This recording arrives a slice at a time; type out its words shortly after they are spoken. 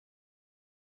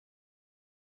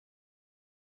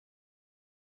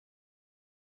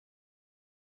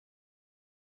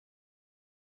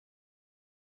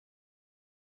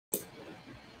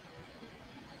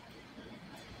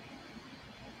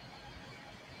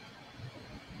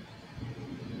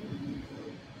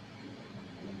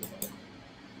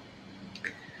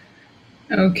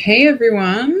Okay,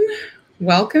 everyone,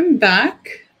 welcome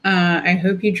back. I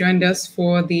hope you joined us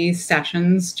for these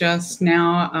sessions just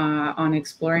now on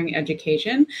exploring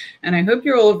education, and I hope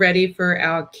you're all ready for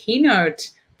our keynote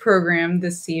program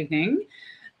this evening.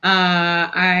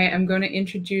 I am going to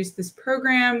introduce this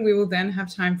program. We will then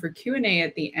have time for Q&A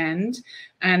at the end,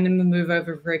 and then we'll move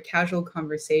over for a casual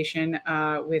conversation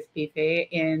with Bifei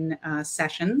in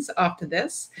sessions after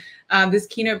this. This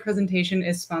keynote presentation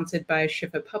is sponsored by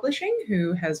Schiffer Publishing,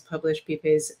 who has published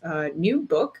Bifei's new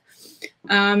book.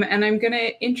 And I'm going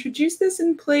to introduce this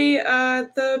and play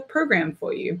the program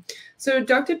for you. So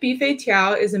Dr. Bifei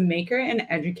Cao is a maker and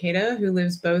educator who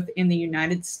lives both in the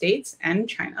United States and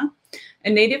China. A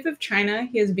native of China,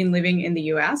 he has been living in the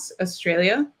US,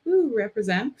 Australia,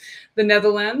 represent, the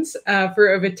Netherlands for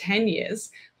over 10 years,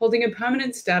 holding a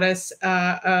permanent status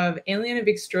of alien of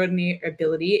extraordinary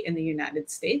ability in the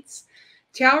United States.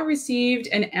 Cao received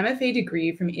an MFA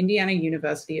degree from Indiana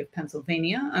University of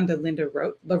Pennsylvania under Linda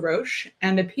LaRoche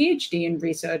and a PhD in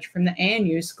research from the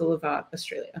ANU School of Art,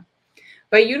 Australia.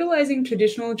 By utilizing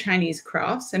traditional Chinese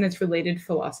crafts and its related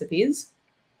philosophies,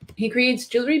 he creates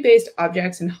jewelry-based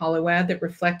objects and hollowware that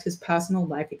reflect his personal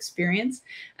life experience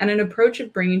and an approach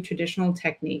of bringing traditional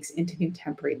techniques into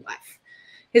contemporary life.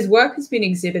 His work has been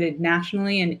exhibited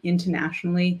nationally and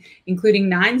internationally, including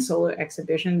 9 solo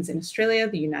exhibitions in Australia,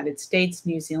 the United States,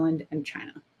 New Zealand, and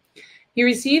China. He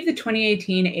received the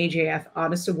 2018 AJF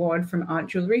Artist Award from Art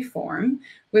Jewelry Forum,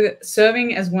 with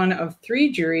serving as one of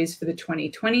 3 juries for the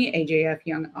 2020 AJF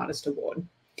Young Artist Award.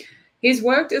 He's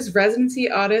worked as residency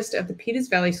artist at the Peters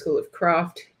Valley School of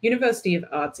Craft, University of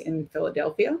Arts in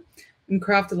Philadelphia, and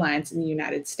Craft Alliance in the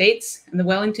United States, and the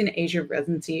Wellington Asia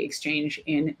Residency Exchange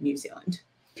in New Zealand.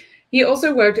 He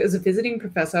also worked as a visiting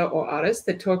professor or artist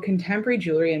that taught contemporary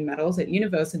jewelry and metals at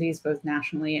universities both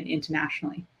nationally and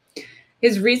internationally.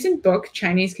 His recent book,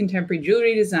 Chinese Contemporary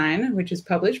Jewelry Design, which is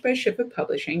published by Schiffer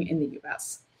Publishing in the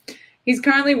US. He's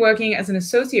currently working as an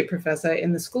associate professor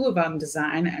in the School of Art and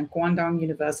Design at Guangdong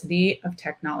University of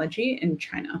Technology in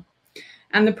China.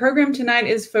 And the program tonight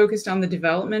is focused on the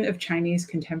development of Chinese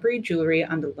contemporary jewelry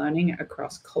under learning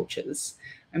across cultures.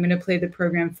 I'm going to play the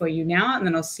program for you now, and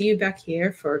then I'll see you back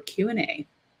here for Q&A.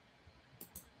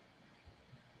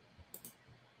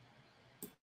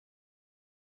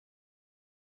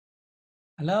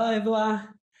 Hello, everyone.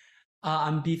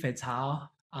 I'm Bifei Cao.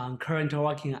 I'm currently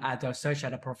working as an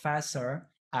associate professor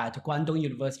at Guangdong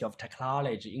University of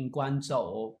Technology in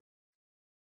Guangzhou.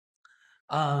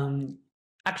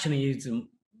 Actually, it's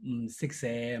 6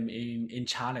 a.m. in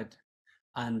China,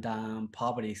 and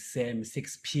probably same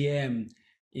 6 p.m.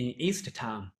 in East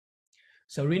Time.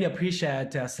 So really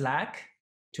appreciate SNAG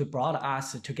to brought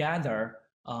us together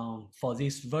for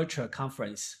this virtual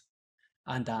conference.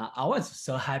 And I was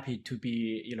so happy to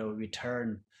be,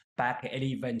 return back at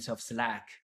the events of SNAG.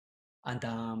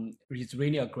 And it's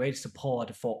really a great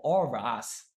support for all of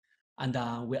us. And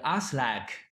we are SNAG.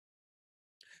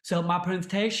 So my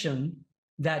presentation,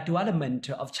 the development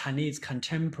of Chinese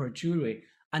contemporary jewelry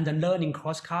and the learning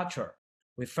cross-culture,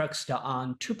 we focused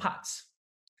on 2 parts: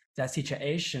 the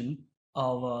situation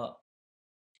of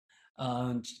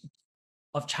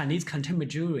Chinese contemporary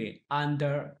jewelry and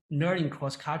learning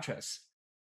cross-cultures,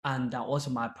 and also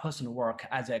my personal work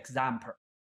as an example.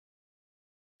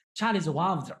 China is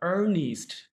one of the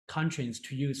earliest countries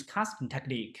to use casting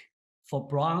technique for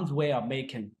bronze ware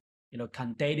making,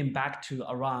 dating back to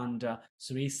around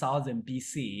 3000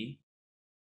 BC.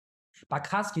 By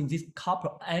casting this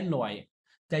copper alloy,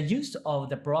 the use of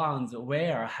the bronze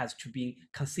ware has to be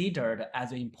considered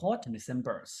as important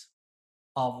symbols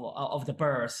of the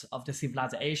birth of the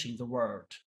civilization in the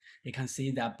world. You can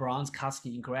see that bronze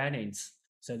casting ingredients,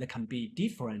 so they can be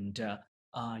different,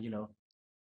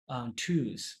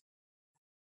 tools,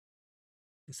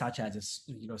 such as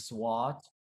sword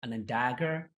and a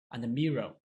dagger and a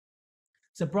mirror.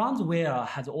 The bronze ware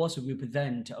has also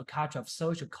represented a culture of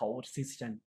social code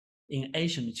system in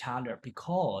ancient China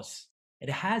because it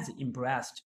has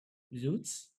embraced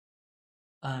roots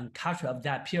and culture of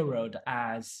that period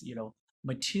as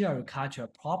material culture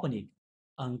properly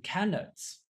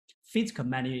canons, physical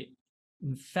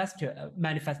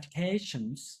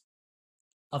manifestations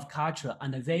of culture,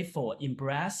 and therefore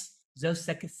embrace those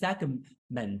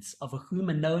segments of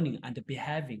human learning and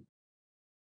behaving.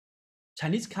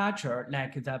 Chinese culture,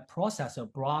 like the process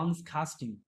of bronze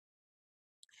casting,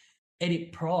 its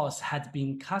pros has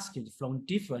been casted from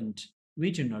different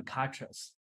regional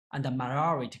cultures and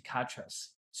minority cultures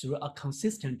through a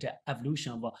consistent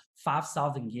evolution of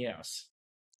 5,000 years.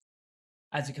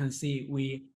 As you can see,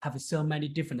 we have so many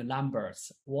different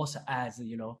numbers, also as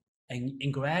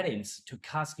ingredients to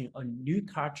casting a new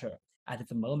culture at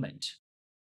the moment.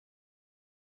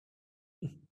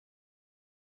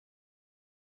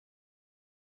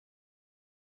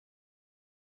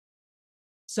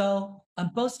 So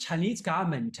both Chinese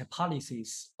government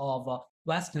policies of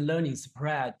Western learning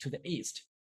spread to the East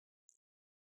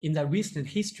in the recent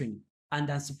history and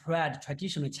then spread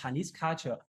traditional Chinese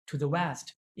culture to the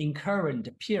West in current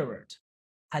period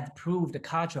had proved the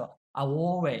culture are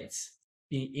always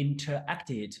being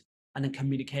interacted and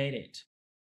communicated.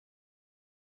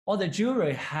 Or the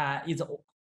jewelry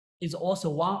is also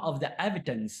one of the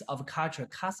evidence of cultural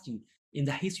casting in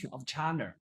the history of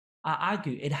China. I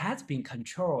argue it has been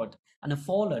controlled and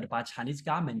followed by Chinese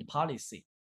government policy.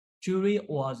 Jewelry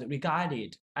was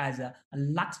regarded as a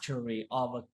luxury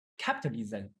of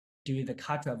capitalism during the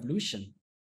Cultural Revolution,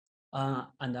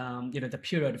 the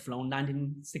period from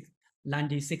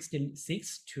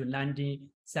 1966 to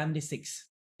 1976.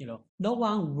 No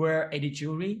one wear any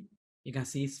jewelry. You can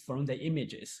see from the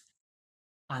images,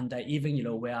 and even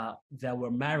where they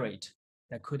were married,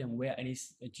 they couldn't wear any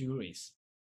jewelries.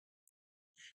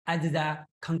 At the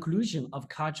conclusion of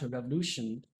Cultural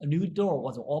Revolution, a new door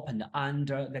was opened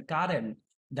under the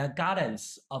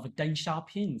guidance of Deng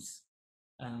Xiaoping's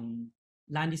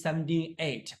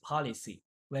 1978 policy,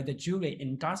 where the jewelry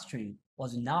industry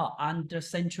was now under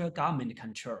central government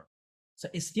control. So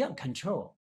it's still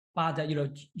control, but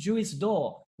jewelry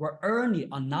stores were only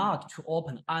allowed to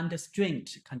open under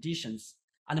strict conditions,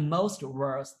 and most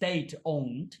were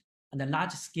state-owned and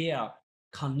large-scale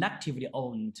collectively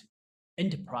owned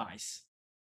enterprise.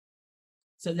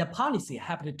 So the policy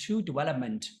helped to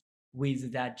development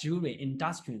with the jewelry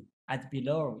industry. As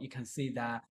below, you can see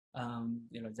that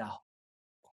the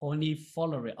only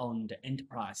foreign-owned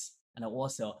enterprise and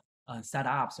also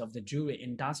setups of the jewelry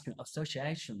industry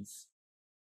associations.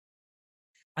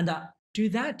 And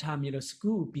during that time,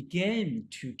 school began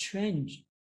to train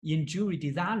in jewelry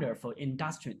designer for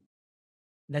industry.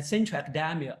 The Central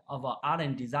Academy of Art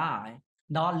and Design,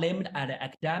 now named as the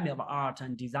Academy of Art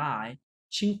and Design,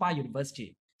 Tsinghua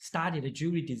University, studied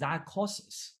jewelry design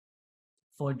courses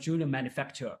for jewelry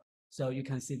manufacture. So you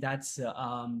can see that's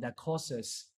the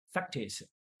courses faculties,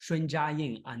 Shun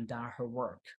Jiaying and her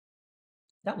work.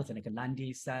 That was like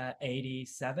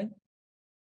 1987.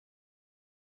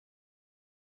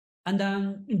 And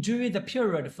then during the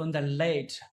period from the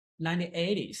late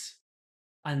 1980s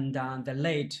and the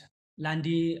late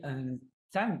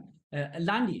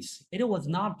 1990s, it was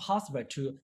not possible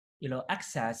to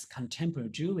access contemporary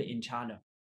jewelry in China.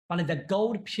 But the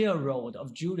gold period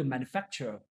of jewelry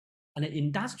manufacture and the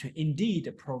industry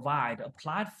indeed provide a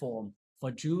platform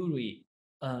for jewelry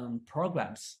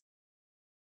programs.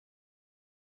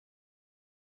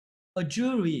 A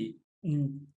jewelry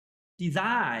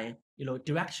design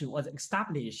direction was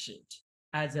established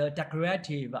as a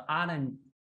decorative art and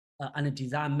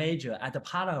design major as a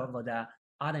part of the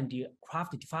Art and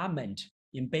Craft Department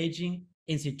in Beijing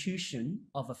Institution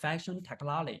of Fashion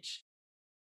Technology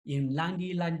in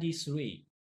 1993.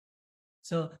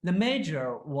 So the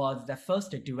major was the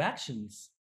first directions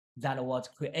that was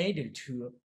created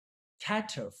to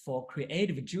cater for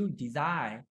creative jewelry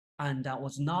design and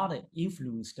was not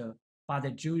influenced by the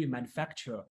jewelry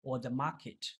manufacturer or the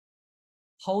market.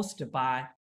 Hosted by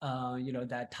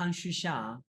the Tang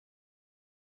Xuxiang.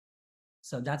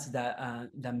 So that's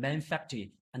the main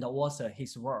factory and also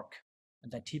his work,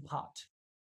 the teapot.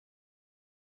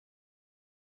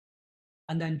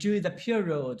 And then during the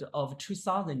period of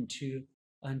 2000 to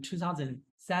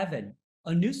 2007,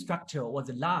 a new structure was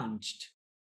launched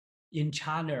in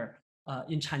China,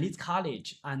 in Chinese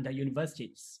college and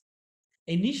universities.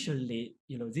 Initially,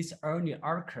 this only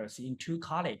occurs in two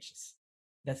colleges,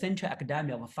 the Central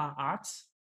Academy of Fine Arts,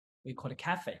 we call it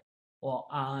CAFE, or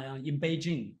in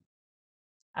Beijing.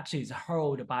 Actually, it's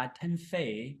held by Ten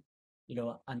Fei,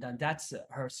 and then that's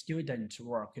her student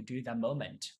work during that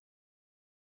moment.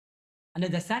 And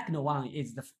then the second one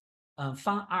is the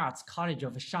Fine Arts College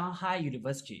of Shanghai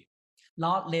University,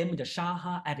 now named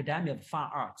Shanghai Academy of Fine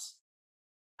Arts,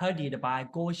 headed by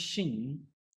Guo Xin,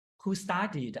 who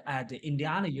studied at the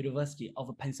Indiana University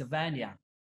of Pennsylvania.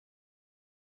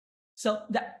 So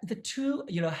the two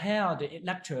held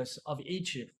lectures of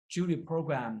each jewelry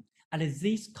program, and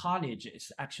these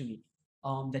colleges actually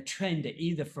they trained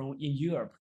either from in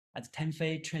Europe, as Ten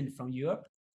Fei trained from Europe,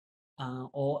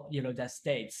 or the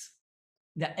States.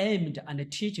 They aimed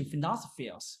at teaching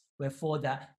philosophies were for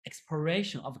the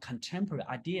exploration of contemporary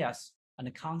ideas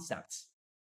and concepts,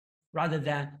 rather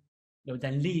than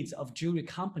the needs of jewelry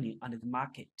company and the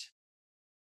market.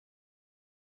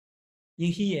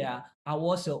 In here, I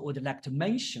also would like to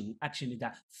mention actually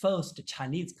the first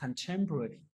Chinese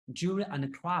contemporary jewelry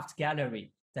and craft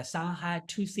gallery the Shanghai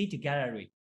Two-City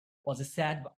Gallery was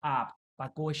set up by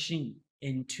Guo Xin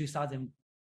in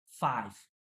 2005.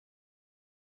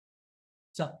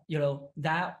 So,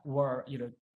 that were,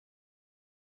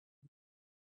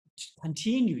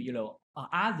 continue,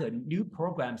 other new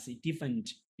programs in different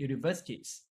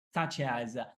universities, such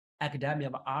as Academy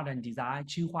of Art and Design,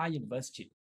 Tsinghua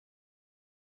University.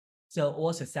 So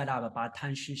also set up by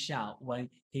Tan Shixiang when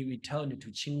he returned to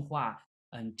Tsinghua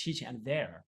and teaching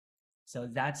there. So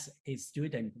that's his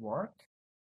student work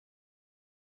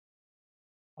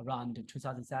around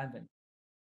 2007.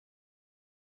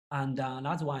 And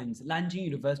another one is Nanjing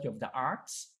University of the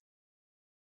Arts.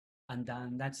 And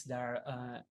then that's their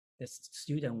the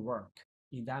student work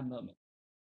in that moment.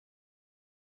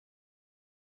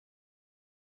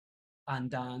 And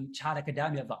then China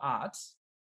Academy of Arts.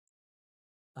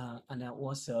 And then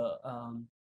also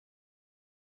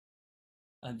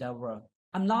and there were,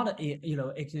 I'm not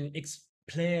explained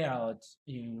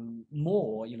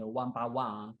more one by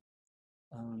one,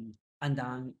 and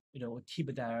then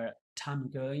keep their time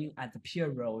going at the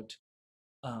period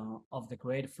of the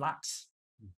Great Flux.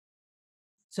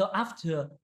 So after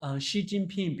Xi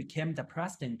Jinping became the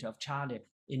president of China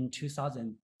in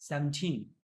 2017,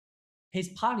 his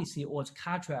policy was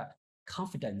cultural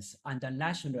confidence and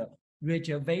national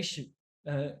rejuvenation,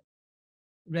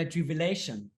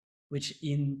 which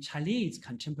in Chinese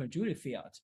contemporary jewelry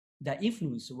field, the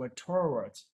influence were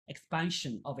towards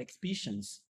expansion of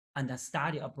exhibitions and the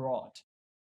study abroad.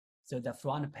 So the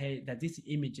front page, that these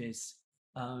images,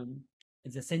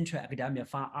 the Central Academy of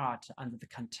Fine Art and the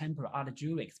Contemporary Art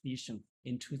Jewelry Exhibition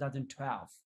in 2012.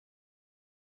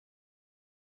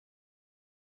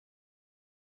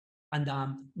 And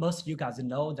most of you guys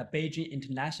know the Beijing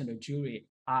International Jewelry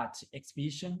Art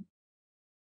Exhibition.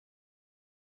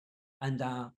 And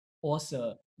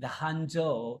also the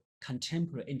Hangzhou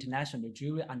Contemporary International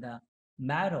Jewelry and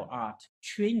Metal Art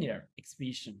Trainer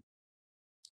Exhibition.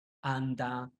 And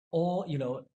all,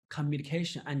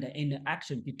 communication and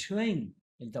interaction between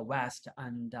the West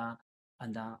and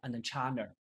China.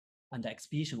 And the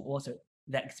exhibition also,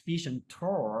 the exhibition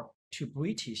tour to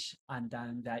British and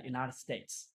then the United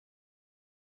States.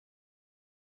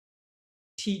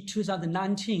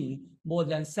 2019, more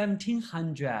than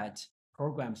 1,700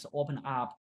 programs opened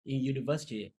up in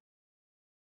university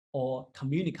or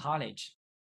community college.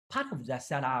 Part of that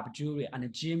set up jewelry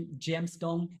and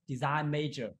gemstone design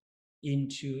major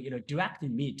into directly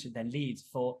meet the needs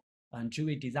for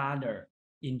jewelry designer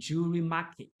in jewelry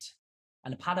market,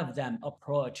 and part of them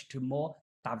approach to more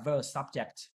diverse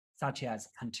subjects such as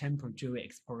contemporary jewelry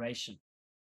exploration.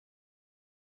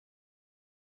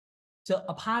 So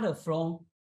apart from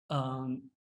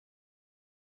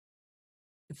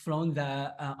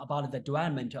the about the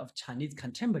development of Chinese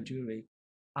contemporary jewelry,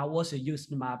 I also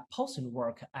used my postdoc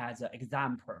work as an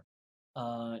example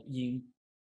in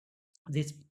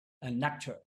this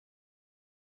lecture.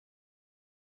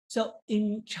 So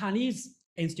in Chinese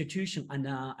institution and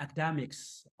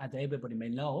academics, as everybody may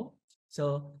know,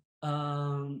 so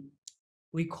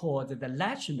we call the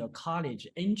National College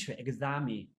Entry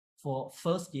Exam for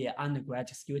first year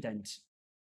undergraduate students.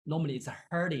 Normally it's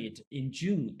held in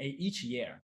June each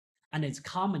year, and it's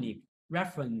commonly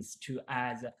referenced to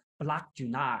as Black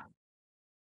July.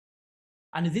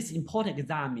 And this important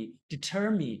exam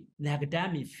determines the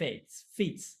academic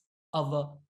fates of a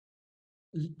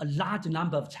large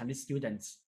number of Chinese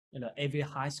students. Every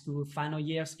high school final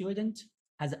year student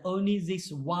has only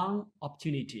this one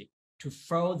opportunity to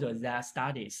further their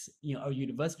studies in a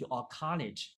university or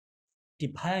college.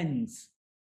 Depends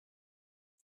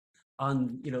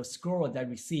on score they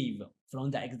receive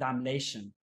from the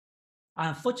examination.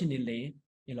 Unfortunately,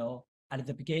 at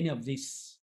the beginning of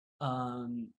this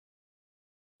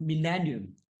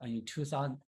millennium in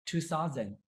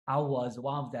 2000, I was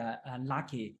one of the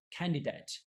lucky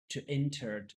candidates to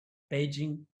enter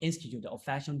Beijing Institute of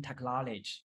Fashion Technology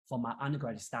for my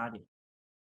undergraduate study.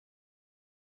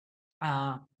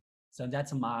 So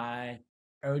that's my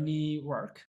early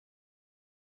work.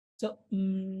 So,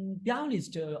 be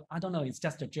honest, I don't know, it's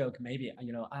just a joke, maybe,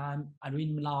 I'm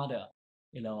really not,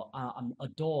 I'm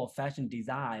adore fashion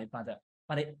design, but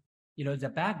the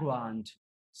background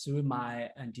through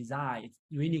my design, it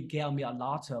really gave me a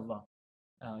lot of,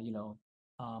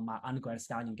 my undergraduate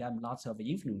study gave me lots of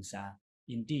influence,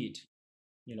 indeed,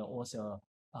 also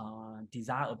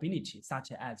design ability,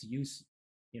 such as use,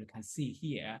 can see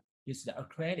here, use the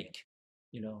acrylic,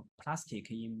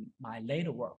 plastic in my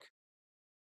later work.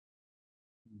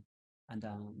 And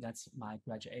that's my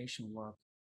graduation work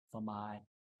for my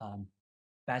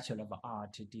Bachelor of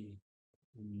Art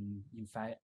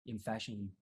in fashion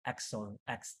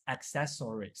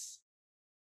accessories.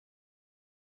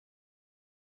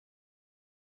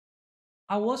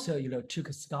 I also,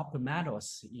 took sculpture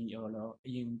medals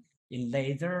in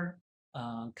laser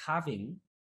carving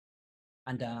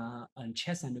and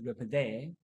chess and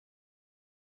represent,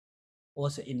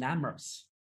 also enamels.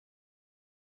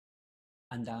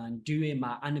 And during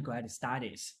my undergrad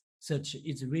studies, so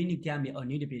it's really gave me a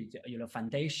little bit,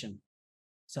 foundation.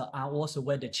 So I also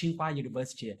went to Tsinghua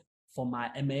University for my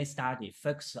MA study,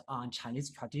 focused on Chinese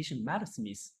traditional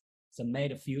metalsmiths. So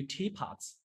made a few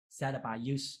teapots set by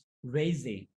use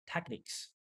raising techniques.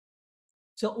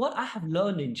 So what I have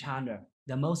learned in China,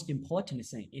 the most important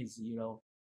thing is,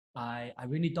 I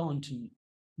really don't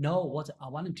know what I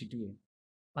wanted to do,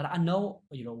 but I know,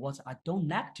 what I don't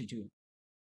like to do.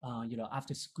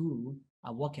 After school,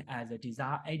 I worked as a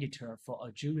design editor for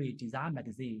a jewelry design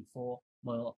magazine for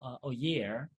a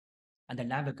year, and I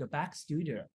never go back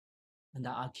studio. And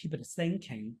I keep it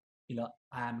thinking,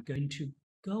 I'm going to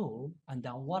go and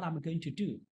then what I'm going to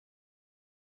do.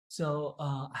 So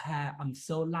I'm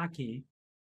so lucky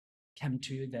came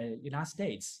to the United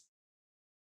States.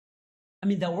 I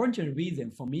mean, the original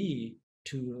reason for me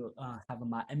to have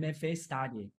my MFA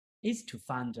study is to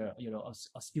find a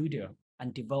studio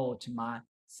and devote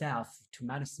myself to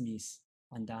metalsmith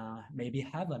and maybe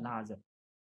have another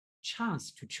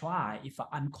chance to try if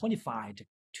I'm qualified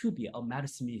to be a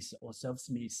metalsmith or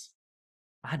silversmith.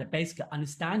 I had a basic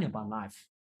understanding about life,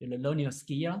 learning a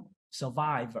skill,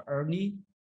 survive early,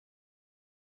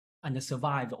 and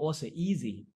survive also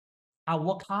easy. I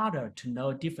work harder to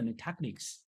know different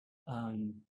techniques.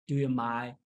 During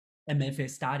my MFA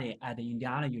study at the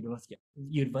Indiana University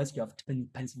of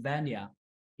Pennsylvania,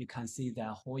 you can see the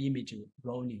whole image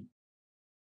rolling.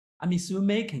 I mean, through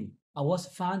making, I was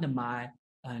found my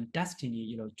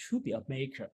destiny, to be a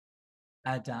maker.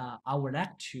 And I would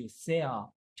like to say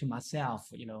to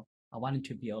myself, I wanted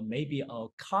to be maybe a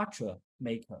culture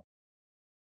maker.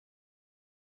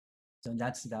 So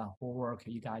that's the whole work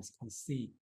you guys can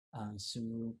see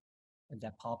through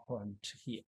the PowerPoint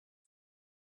here.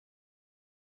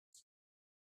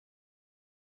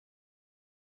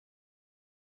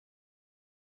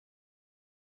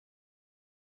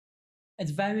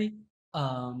 It's very,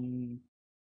 in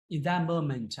that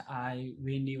moment, I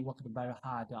really worked very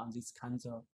hard on these kinds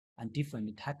of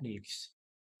different techniques.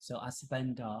 So I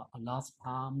spent a lot of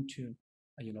time to,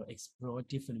 explore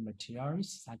different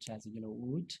materials such as,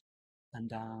 wood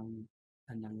and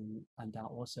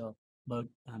also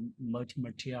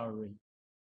multi-material,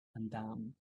 and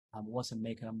also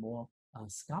make a more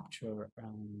sculpture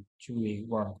jewelry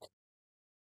work.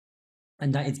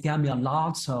 And it gave me a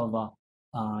lot of,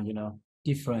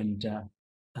 different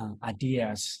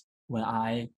ideas when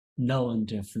I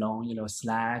learned from,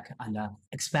 SNAG, and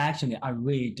especially I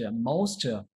read most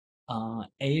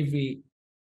every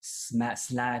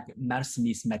SNAG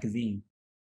metalsmith magazine.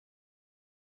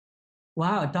 When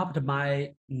I adopted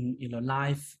my,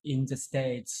 life in the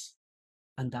States,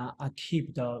 and I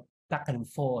keep the back and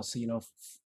forth, and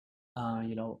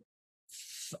I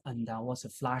was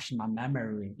flashing my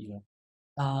memory,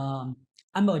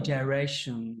 I'm a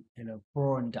generation,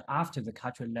 born after the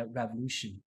Cultural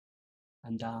Revolution,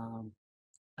 and I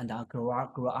grew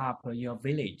up in a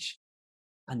village,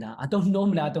 and I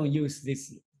don't use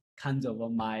this kinds of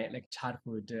my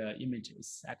childhood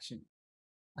images actually,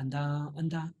 and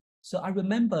so I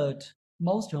remembered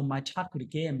most of my childhood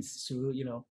games through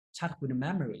childhood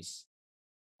memories,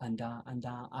 and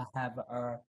I have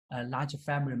a large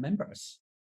family members,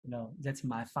 that's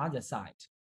my father's side.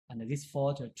 And this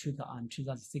photo took on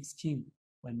 2016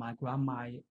 when my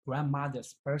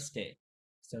grandmother's birthday.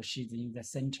 So she's in the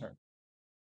center.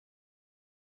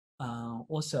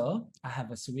 Also, I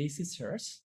have three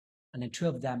sisters, and two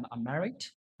of them are married.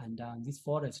 And this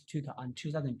photo is took on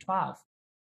 2012.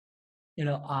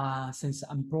 Since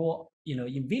I'm brought,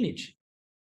 in village,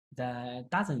 that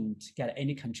doesn't get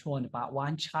any control about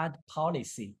one-child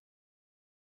policy.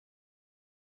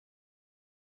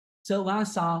 So when I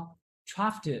saw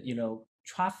traffic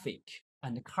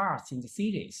and cars in the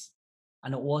cities,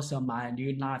 and also my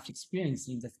new life experience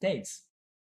in the States,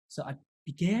 so I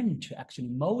began to actually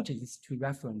mold these two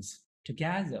references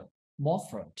together,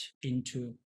 morphed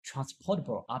into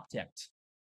transportable objects.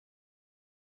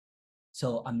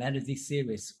 So I made this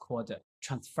series called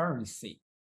Transferency.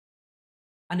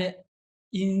 And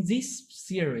in this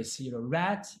series,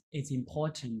 red is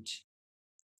important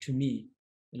to me.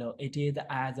 It is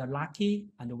as a lucky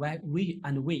and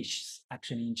wish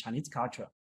actually in Chinese culture.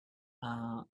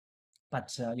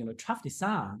 But traffic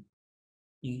design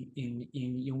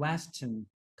in Western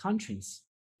countries,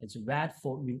 it's red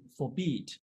for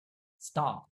forbid,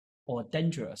 stop, or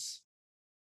dangerous.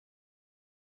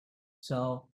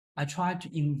 So I try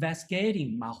to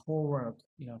investigating my whole work,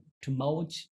 to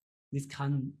mold this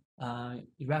kind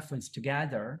reference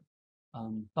together,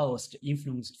 both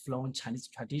influenced from Chinese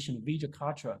traditional visual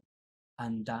culture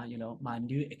and my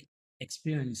new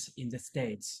experience in the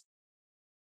States,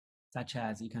 such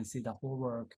as you can see the whole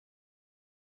work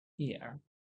here.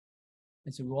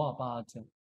 It's all about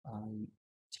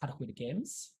childhood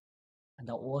games, and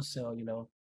also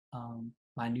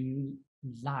my new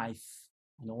life,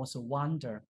 and also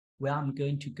wonder where I'm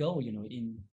going to go,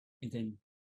 in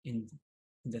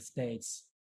the States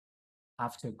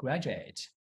after graduate.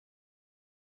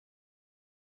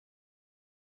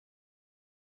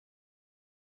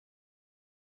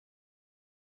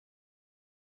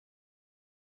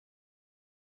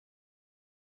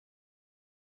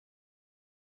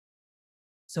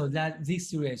 So that this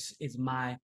series is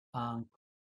my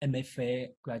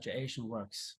MFA graduation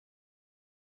works.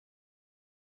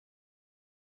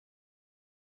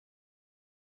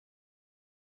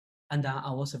 And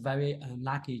I was very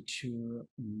lucky to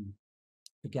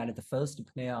get the first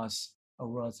players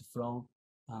awards from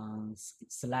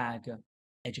SNAG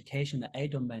Education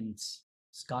Endowment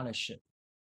Scholarship,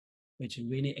 which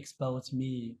really exposed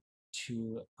me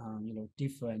to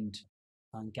different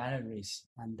galleries,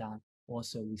 and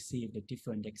also received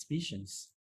different exhibitions.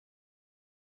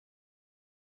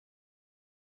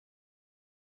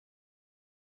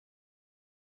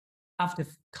 After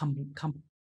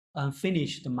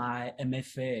finished my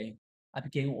MFA, I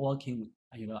began working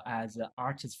as an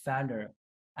artist fellow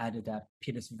at the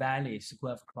Peters Valley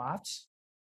School of Crafts,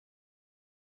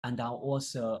 and I'm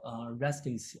also a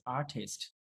residency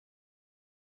artist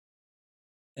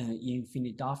in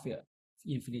Philadelphia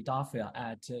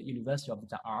at University of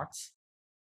the Arts.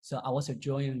 So I also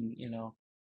joined,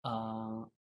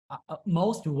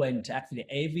 most went actually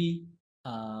AV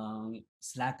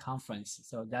SNAG conference.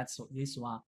 So that's this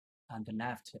one on the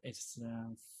left. It's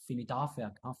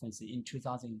Philadelphia conference in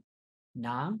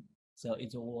 2009. So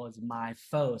it was my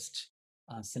first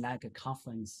SNAG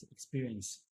conference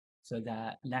experience. So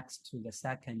that next to the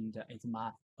second is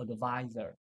my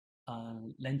advisor,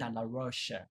 Linda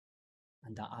LaRoche,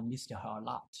 and I missed her a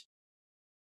lot.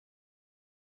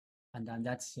 And then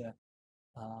that's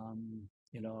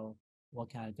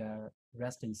working at the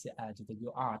residency at the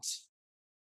U Arts.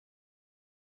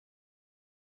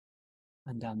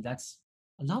 And that's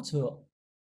a lot of,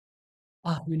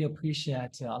 I really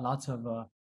appreciate a lot of,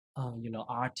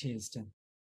 artists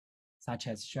such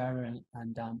as Sharon,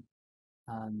 and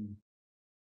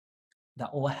that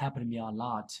all helped me a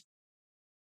lot.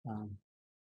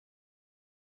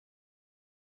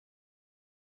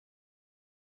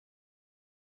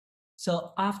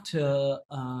 So after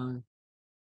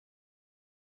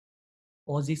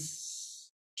all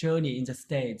this journey in the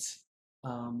States,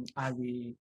 I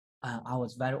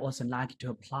was very also lucky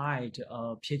to apply to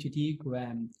a PhD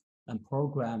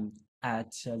program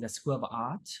at the School of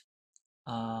Art,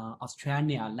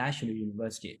 Australia National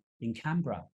University in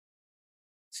Canberra.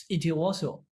 It is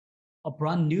also a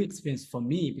brand new experience for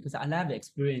me because I never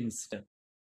experienced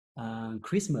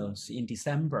Christmas in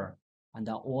December, and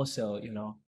also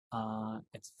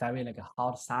it's very like a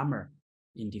hot summer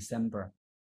in December,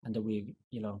 and we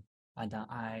and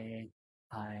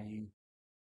I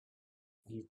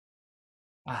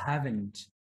haven't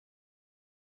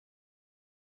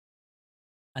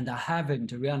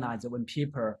realized when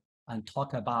people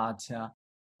talk about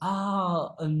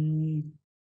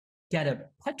get a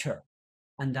picture,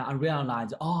 and I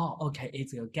realized, oh, okay,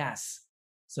 it's a gas.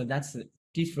 So that's the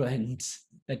difference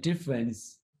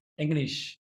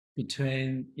English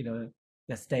between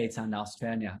the States and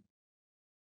Australia.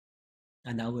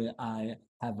 And now I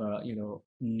have a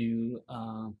new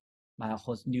my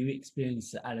whole new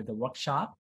experience at the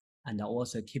workshop, and I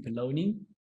also keep learning.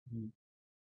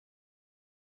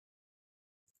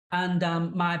 And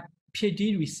my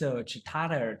PhD research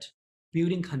tailored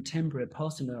building contemporary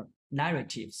personal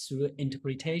narratives through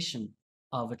interpretation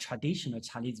of traditional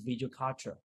Chinese visual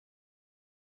culture.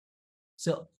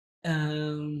 So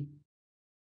I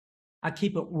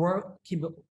keep working,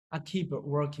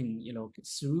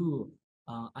 through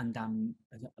and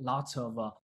lots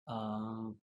of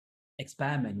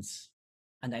experiments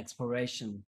and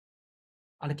exploration.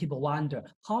 And I keep wonder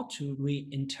how to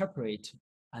reinterpret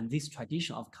this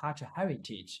tradition of cultural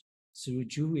heritage through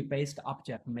jewelry-based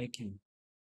object making,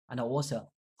 and also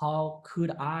how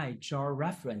could I draw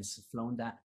reference from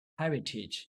that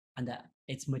heritage and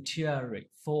its material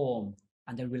form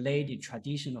and the related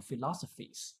traditional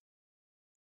philosophies.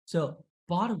 So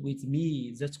brought with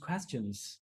me those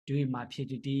questions during my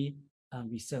PhD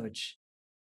research.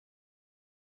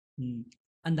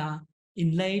 And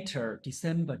in later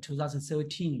December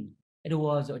 2013, it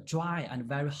was a dry and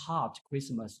very hot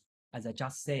Christmas, as I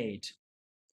just said.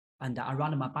 And I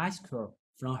rode my bicycle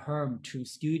from home to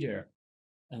studio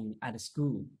at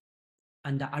school.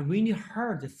 And I really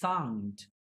heard the sound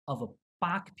of a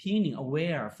back peeling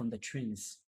away from the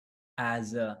trains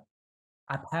as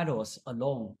I pedals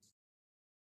along.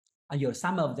 And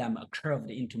some of them are curved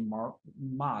into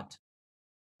mud,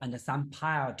 and some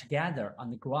piled together on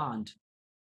the ground.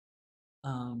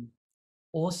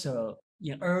 Also,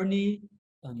 in early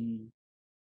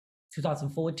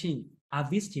 2014, I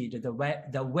visited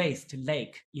the Waste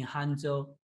Lake in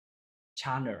Hangzhou,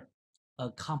 China,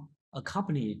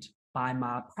 accompanied by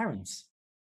my parents.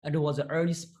 It was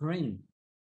early spring,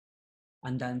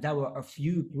 and then there were a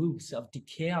few groups of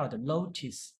decayed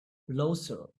lotus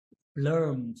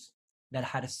blossoms that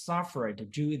had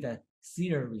suffered during the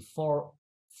series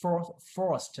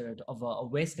frost of a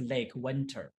Waste Lake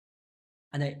winter.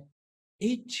 And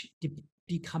each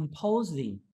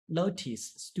decomposing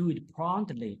lotus stood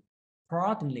proudly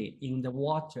in the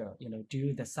water,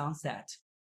 during the sunset,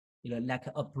 like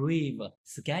a brave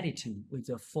skeleton with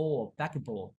a full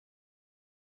backbone.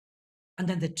 And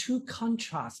then the two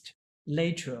contrast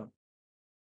later.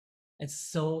 It's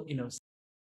so,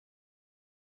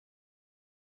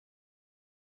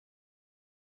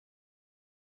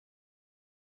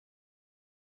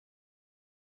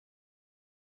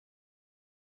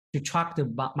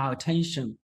 attracted my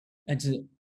attention, and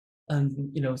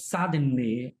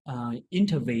suddenly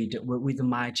interviewed with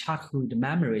my childhood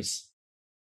memories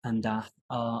and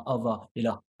of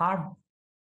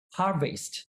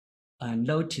harvest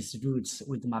lotus roots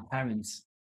with my parents.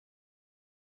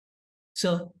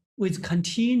 So with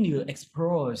continued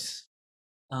explores,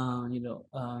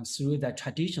 through the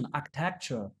traditional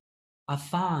architecture, I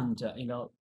found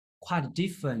quite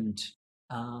different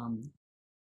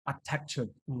architecture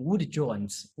wood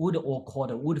joints, or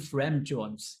called wood frame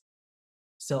joints.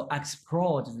 So I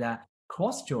explored the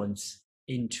cross joints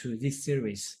into this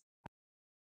series.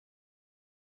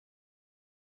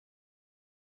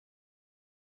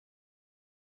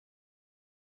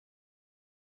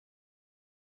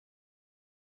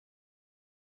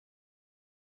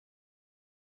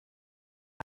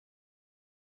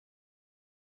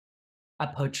 I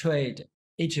portrayed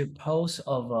each pose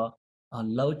of a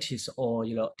lotus or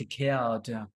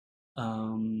decayed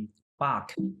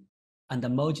bark, and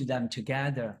merge them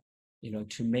together,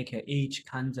 to make each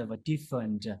kind of a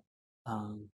different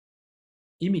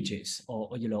images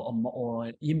or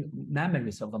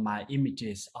memories of my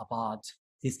images about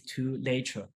these two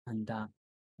nature, and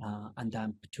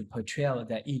then to portray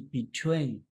the in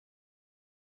between.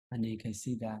 And you can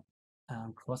see that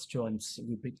cross joints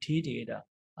repeated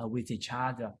with each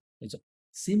other. It's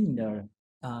similar.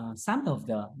 Some of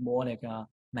the more like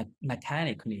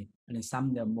mechanically, and some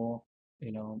of the more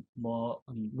more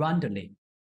randomly.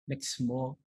 Makes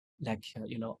more like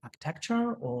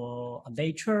architecture or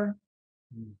nature.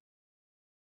 And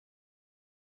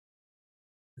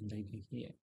then you can hear.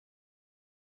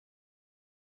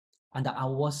 And I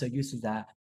also use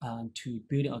that to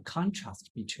build a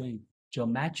contrast between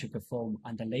geometric form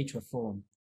and the natural form,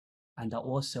 and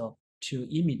also to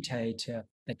imitate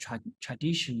the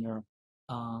traditional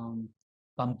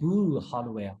bamboo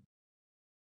hardware.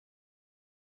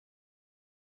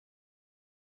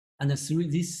 And through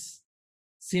this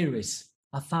series,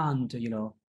 I found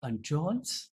on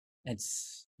joints,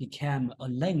 it's became a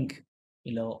link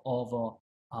of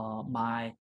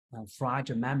my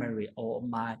fragile memory, or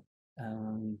my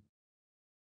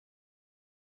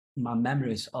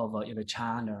memories of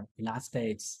China, United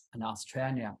States, and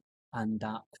Australia, and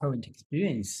current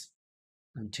experience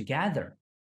together.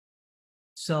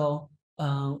 So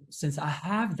since I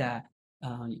have that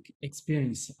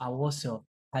experience, I also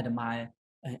had my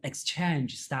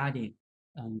exchange study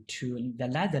to the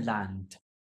Netherlands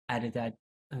at the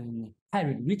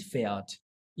Harry Rietveld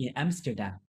in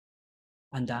Amsterdam,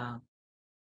 and I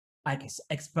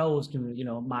exposed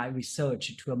my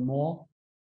research to a more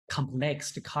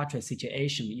complex cultural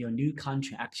situation in a new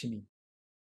country. Actually,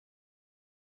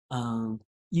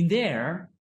 in there,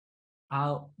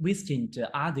 I visited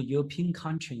other European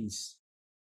countries,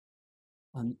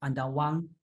 and one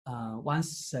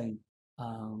thing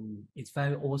it's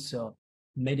very also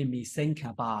made me think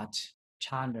about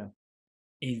China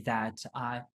is that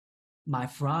a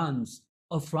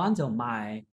friend of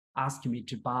mine asked me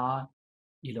to buy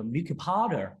milk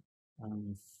powder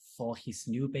for his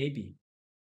new baby,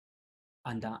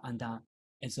 and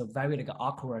it's a very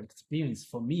awkward experience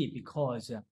for me,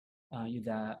 because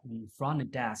the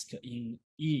front desk in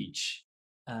each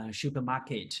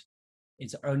supermarket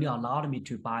it's only allowed me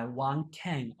to buy 1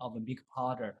 can of milk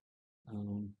powder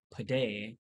per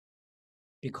day,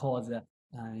 because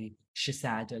she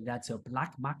said that's a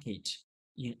black market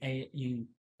in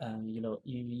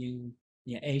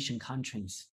Asian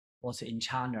countries, also in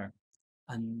China,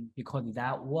 and because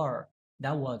that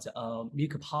was a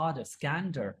milk powder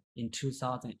scandal in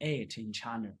 2008 in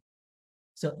China.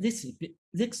 So this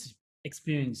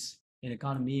experience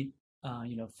got me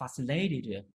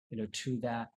fascinated to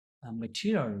the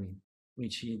material,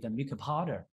 which is the milk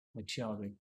powder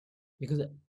material, because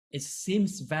it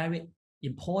seems very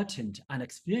important and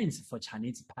experience for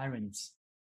Chinese parents,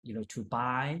 to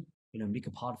buy,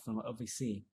 milk powder from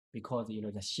overseas, because,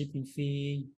 the shipping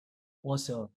fee,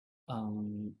 also,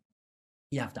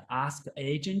 you have to ask the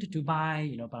agent to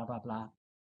buy, blah, blah, blah.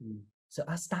 So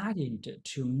I started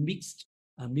to mix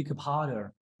milk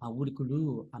powder, wood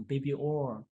glue, and baby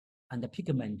oil, and the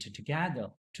pigment together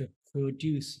to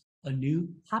produce a new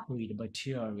hybrid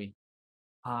material.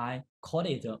 I call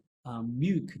it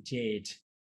milk jade.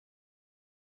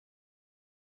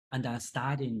 And I'm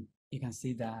starting, you can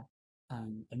see that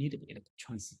a little bit of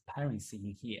transparency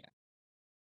in here.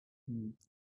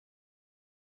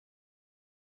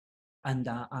 And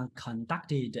I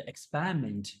conducted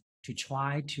experiment to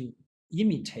try to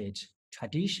imitate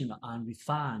traditional and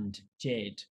refined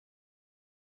jade.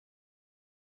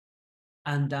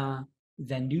 And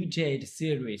the new jade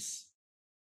series,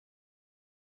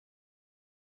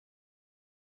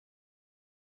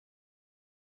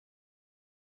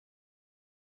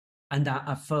 and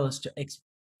I first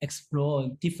explore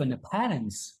different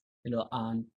patterns,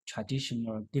 on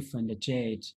traditional different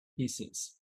jade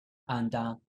pieces. And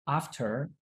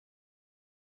after,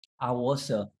 I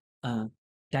also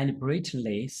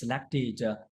deliberately selected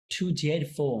 2 jade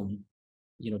form,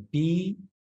 B,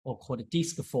 or called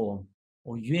disc form,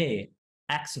 or Yue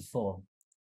X form,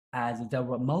 as they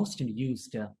were mostly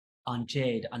used on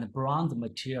jade and bronze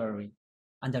material,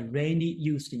 and rarely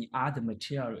used in other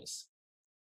materials.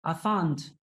 I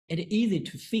found it easy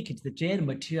to fit the jade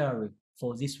material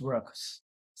for these works,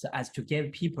 so as to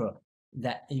give people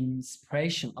the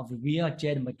inspiration of real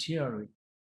jade material.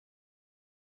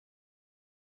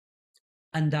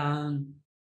 And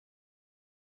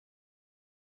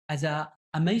as I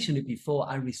mentioned before,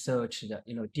 I researched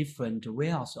different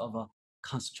ways of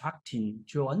constructing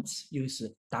joints, use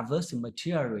diverse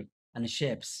material and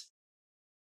shapes.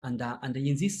 And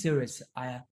in this series,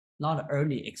 I not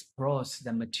only explore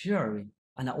the material,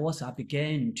 and also I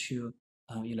began to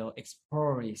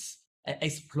explore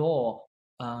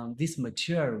this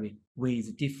material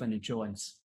with different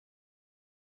joints.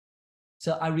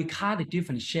 So I recorded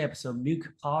different shapes of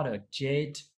milk powder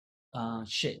jade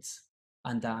sheets,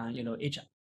 and each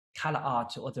color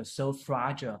art was so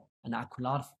fragile, and I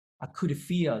could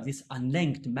feel this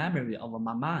unlinked memory of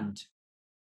my mind.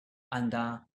 And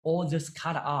all this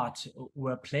color art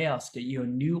were placed in a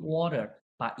new order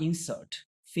by insert,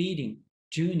 feeding,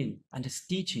 joining, and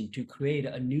stitching to create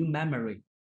a new memory.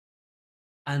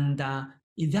 And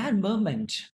in that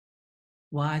moment,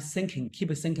 when I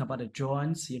keep thinking about the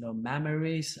joints,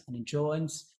 memories and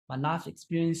joints, my life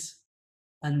experience,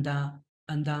 and I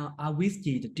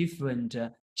visited different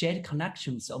jade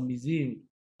collections of museums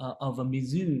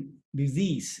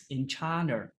in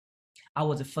China. I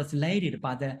was fascinated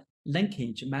by the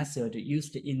linkage method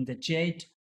used in the jade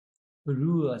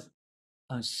burial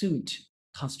suit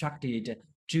constructed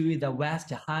during the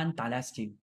West Han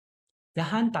Dynasty. The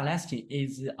Han Dynasty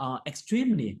is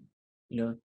extremely,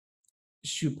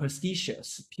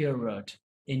 superstitious period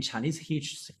in Chinese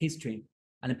history,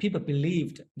 and people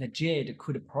believed that jade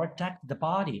could protect the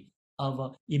body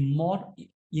of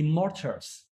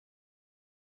immortals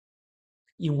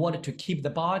in order to keep the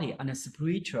body and the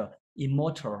spiritual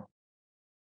immortal.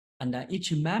 And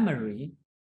each memory,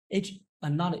 each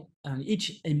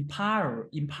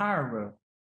emperor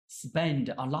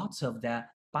spend a lot of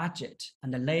their budget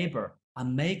and labor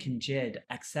on making jade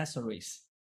accessories,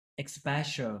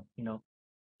 especially,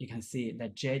 you can see the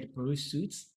jade blue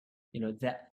suits,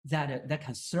 that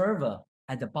can serve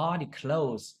as the body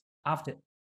clothes after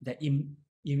the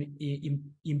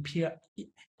imperial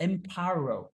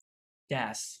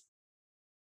death.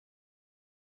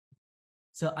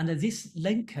 So under this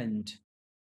linked,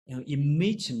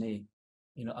 immediately,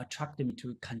 attracted me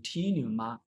to continue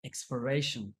my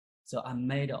exploration. So I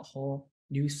made a whole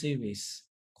new series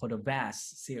called the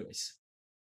VAS series,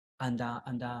 and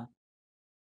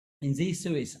in this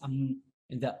series,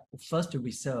 the first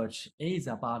research is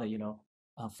about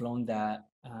from the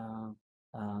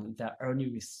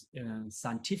early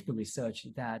scientific research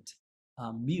that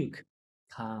milk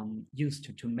can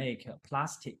used to make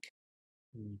plastic.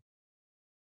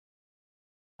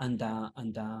 and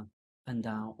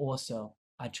also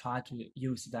I try to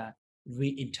use the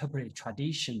reinterpret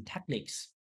tradition techniques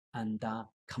and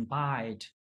combined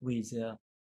with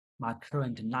my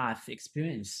current life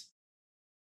experience.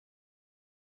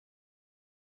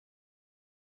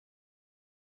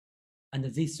 And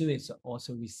this series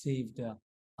also received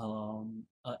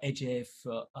AGF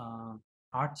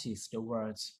Artist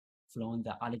Awards from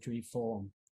the Allergy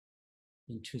Forum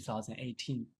in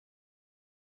 2018.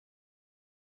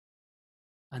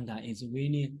 And it's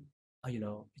really,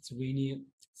 it's really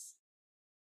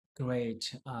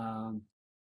great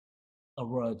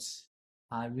awards.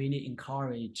 I really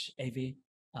encourage every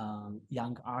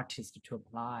young artist to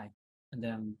apply, and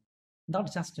then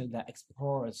not just the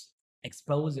explorers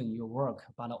exposing your work,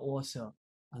 but also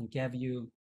give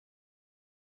you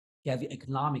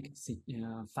economic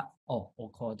or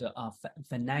called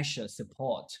financial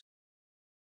support.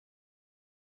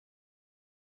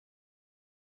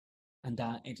 And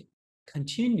it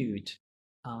continued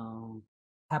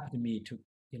helped me to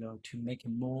to make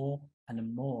more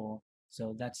and more.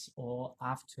 So that's all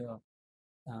after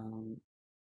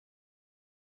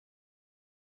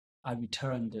I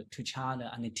returned to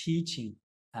China and teaching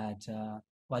at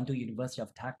Guangdong University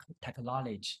of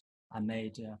Technology. I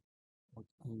made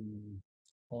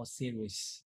all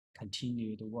series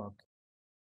continued work.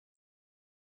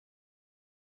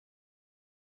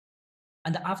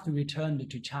 And after returned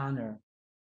to China,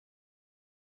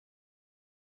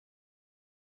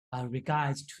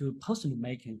 regards to personal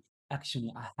making,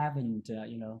 actually I haven't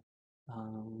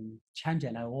changed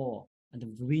at all, and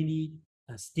really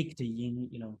sticked in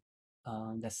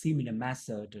the similar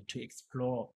method to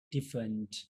explore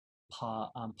different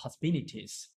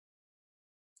possibilities.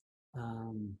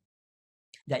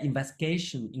 The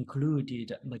investigation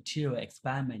included material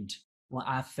experiment when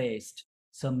I faced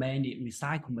so many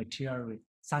recycled material,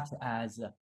 such as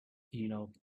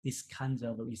this kind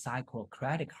of recycled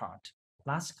credit card,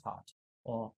 plastic card,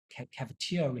 or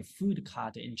cafeteria food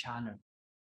card in China.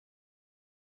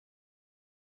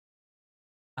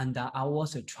 And I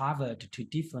also traveled to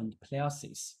different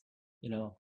places,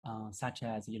 such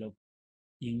as in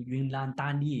Yunnan,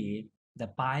 Dali, the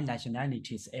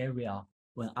bi-nationalities area,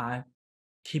 when I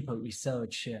keep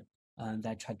research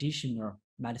the traditional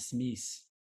medicines.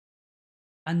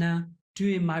 And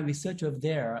during my research over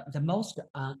there, the most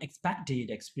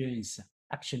unexpected experience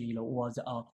actually was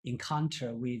an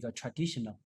encounter with a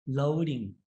traditional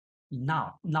knotting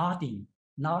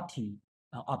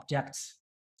objects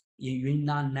in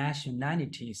Yunnan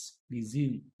Nationalities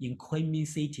Museum in Kunming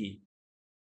City.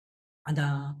 And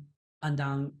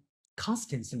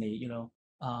constantly,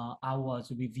 I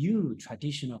was review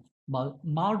traditional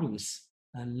marus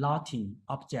and knotting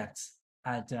objects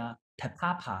at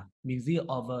Tapapa Museum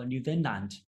of New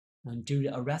Zealand during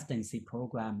a residency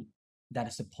program that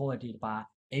is supported by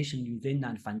Asian New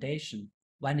Zealand Foundation,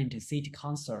 Wellington City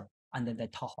Council, and the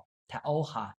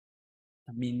TAOHA,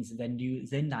 means the New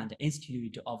Zealand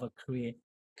Institute of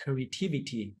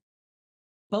Creativity.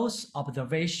 Both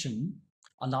observation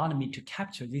allowed me to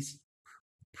capture this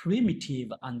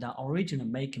primitive and original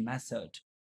making method,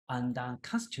 and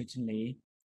constantly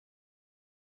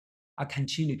I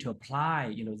continue to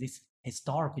apply this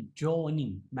historical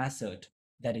drawing method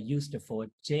that is used for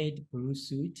jade blue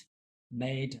suit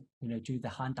made during the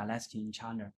Han Dynasty in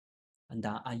China. And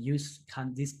I use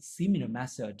this similar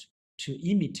method to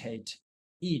imitate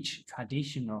each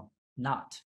traditional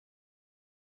knot.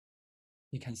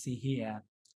 You can see here.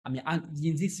 I mean,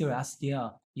 in this series, I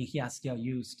still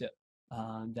used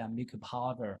the milk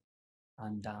powder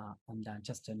and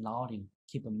just knotting,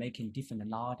 keep making different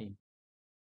knotting.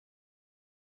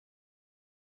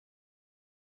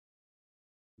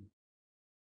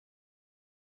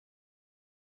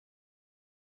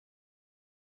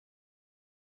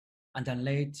 And then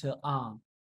later on,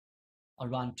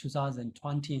 around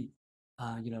 2020,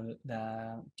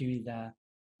 during the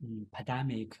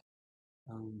pandemic,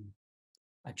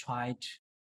 I tried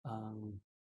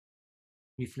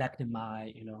reflect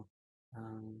my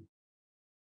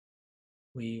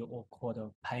we all call the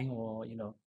pain, or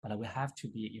but we have to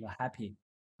be happy.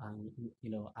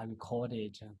 I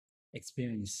recorded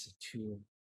experience to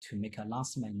make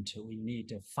announcement. We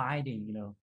need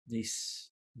fighting this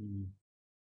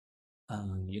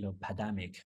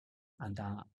pandemic, and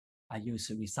I use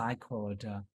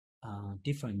recycled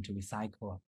different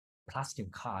recycled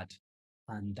plastic card,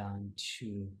 and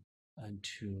to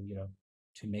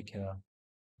make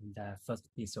the first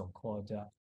piece called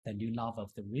the new love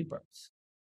of the rebirth.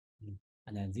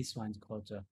 And then this one's called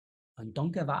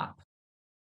Don't Give Up.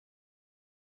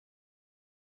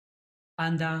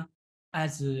 And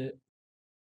as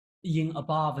in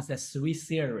above the 3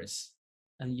 series,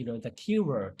 and the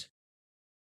keyword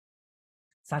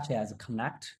such as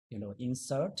connect,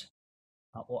 insert,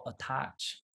 or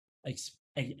attach,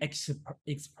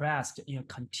 expressed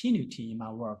continuity in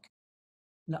my work.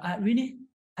 Now, I really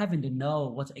haven't know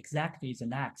what exactly is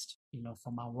next,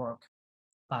 for my work,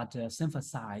 but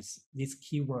synthesize these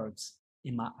keywords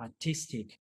in my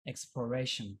artistic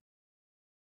exploration.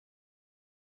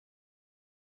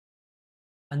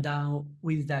 And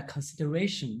with that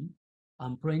consideration,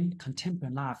 bring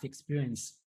contemporary life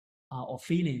experience or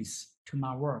feelings to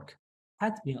my work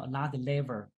has been another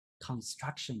level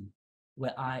construction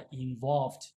where I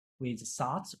involved with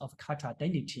thoughts of cultural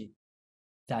identity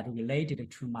that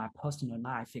related to my personal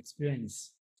life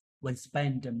experience when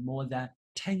spent more than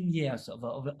 10 years of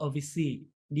overseas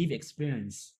live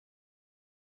experience,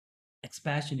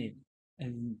 especially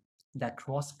in that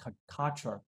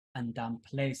cross-culture and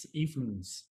place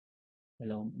influence.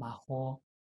 My whole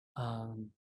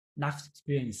life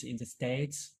experience in the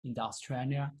States, in the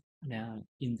Australia, and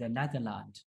in the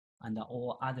Netherlands, and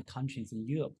all other countries in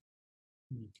Europe.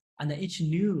 And each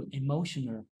new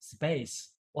emotional space,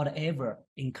 whatever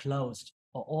enclosed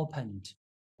or opened,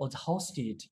 or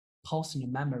hosted personal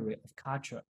memory of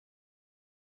culture,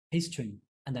 history,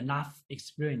 and life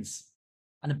experience,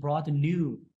 and brought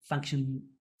new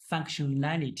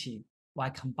functionality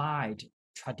while combined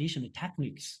traditional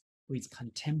techniques with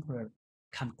contemporary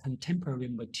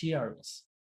materials.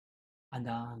 And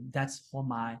that's for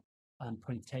my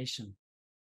presentation.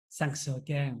 Thanks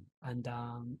again, and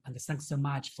thanks so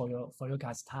much for your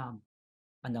guys' time.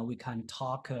 And we can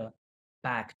talk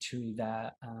back to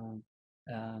the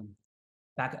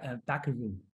back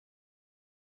room.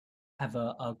 Have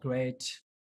a great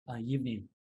evening.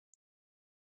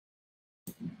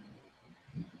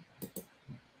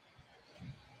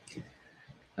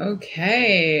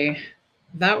 Okay,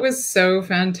 that was so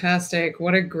fantastic.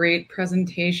 What a great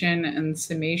presentation and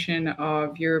summation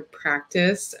of your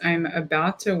practice. I'm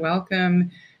about to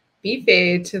welcome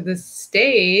Bifei to the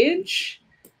stage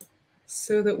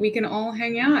so that we can all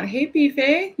hang out. Hey,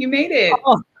 Bifei, you made it.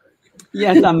 Oh,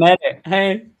 yes, I made it.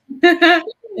 Hey, hey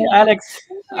Alex,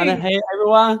 and hey,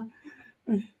 everyone.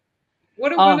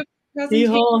 What a wonderful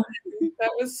presentation.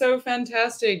 That was so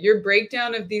fantastic. Your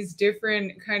breakdown of these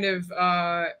different kind of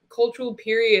cultural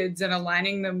periods and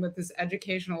aligning them with this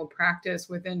educational practice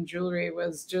within jewelry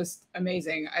was just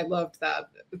amazing. I loved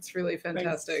that. It's really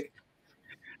fantastic.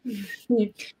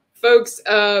 Folks,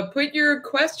 put your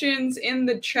questions in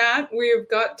the chat. We've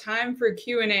got time for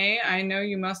Q&A. I know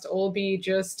you must all be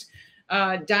just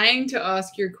dying to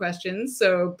ask your questions.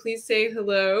 So please say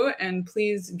hello and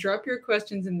please drop your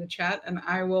questions in the chat and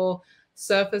I will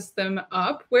surface them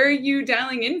up. Where are you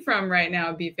dialing in from right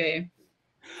now, Bifei?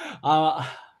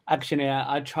 Actually,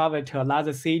 I traveled to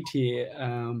another city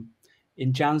in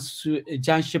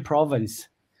Jiangxi province.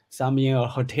 So I'm in a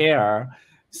hotel.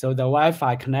 So the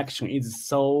Wi-Fi connection is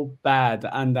so bad,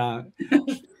 and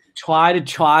tried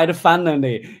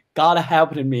finally. God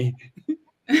helped me.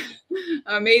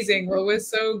 Amazing. Well, we're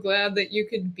so glad that you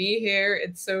could be here.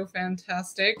 It's so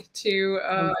fantastic to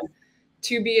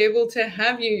be able to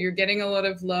have you. You're getting a lot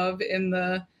of love in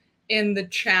the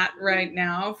chat right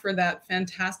now for that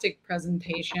fantastic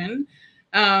presentation.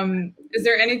 Is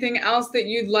there anything else that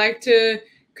you'd like to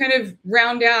kind of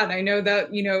round out? I know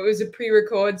that, it was a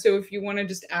pre-record, so if you want to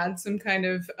just add some kind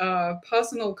of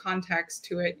personal context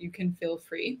to it, you can feel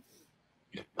free.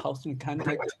 Personal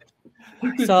context.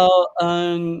 So,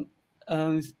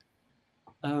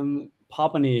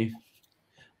 probably,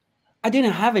 I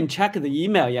haven't checked the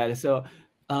email yet. So,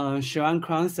 Sharon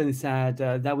Cranston said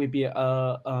that will be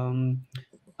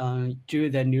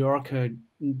during the New York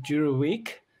Jewelry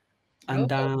Week,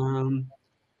 and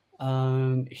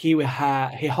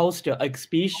he host an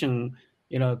exhibition,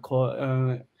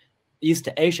 called East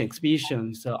Asian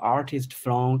exhibition. So artists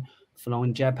from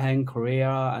Japan,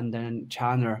 Korea, and then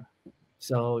China.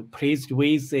 So please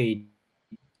visit.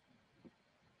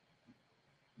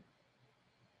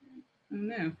 Oh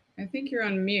no, I think you're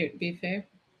on mute, Bifei.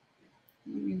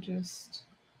 Let me just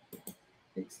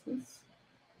fix this.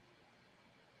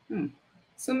 Oh,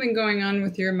 something going on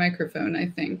with your microphone, I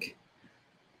think.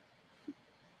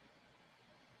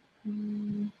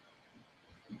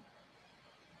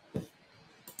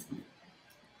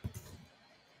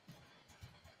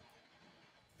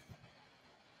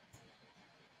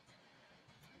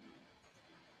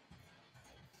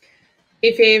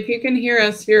 Bifei, if you can hear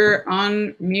us, you're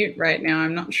on mute right now.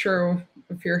 I'm not sure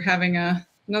if you're having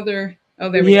another. Oh,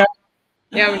 there we go.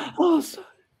 Yeah.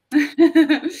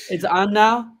 It's on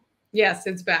now? Yes,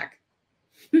 it's back.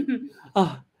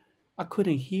 I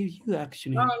couldn't hear you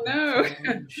actually. Oh no.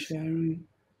 So sharing.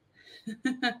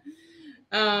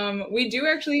 We do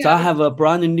actually So I have a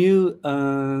brand new.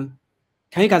 Can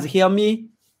you guys hear me?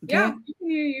 Okay? Yeah, we can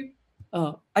hear you.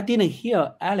 I didn't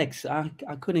hear Alex. I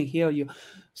couldn't hear you.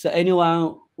 So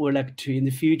anyone would like to in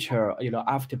the future,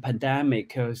 after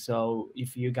pandemic. So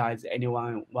if you guys,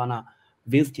 anyone wanna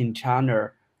visit in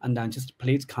China, and then just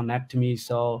please connect me.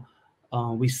 So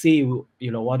we see,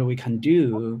 what we can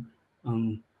do.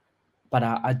 But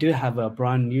I do have a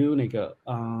brand new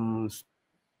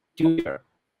studio,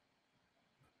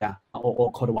 yeah,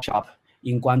 or called workshop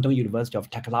in Guangdong University of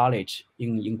Technology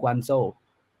in Guangzhou.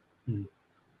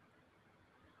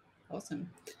 Awesome.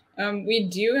 We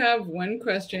do have one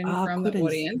question from the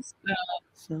audience.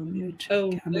 So mute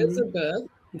Elizabeth. camera.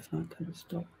 If I could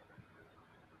stop.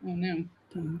 Oh no.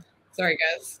 Sorry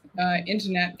guys.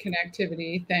 Internet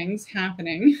connectivity things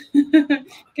happening. Can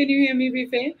you hear me,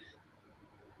 Bifei?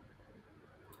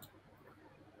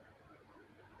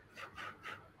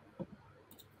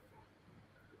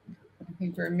 I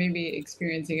think we're maybe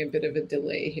experiencing a bit of a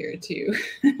delay here too.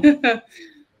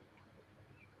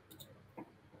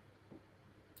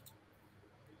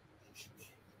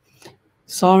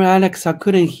 Sorry, Alex, I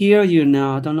couldn't hear you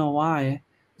now. I don't know why.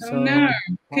 Oh no.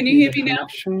 Can you hear me now?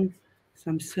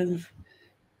 Something.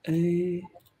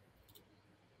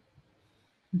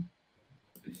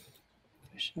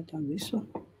 Shut down this one.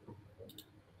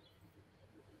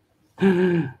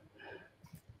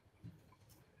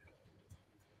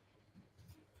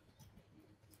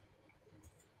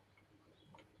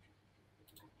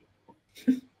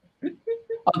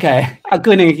 Okay, I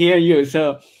couldn't hear you.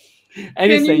 So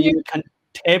anything you can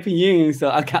type in so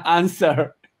I can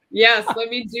answer. Yes, let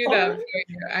me do that for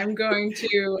you.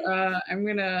 I'm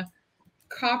gonna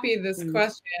copy this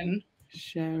question.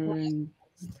 Sharing.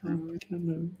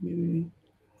 Maybe.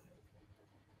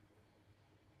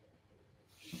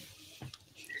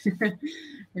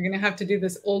 We're gonna have to do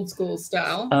this old school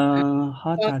style.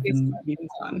 How does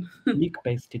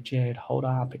mic-based jet hold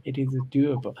up? It is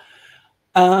doable.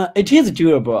 It is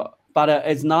doable, but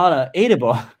it's not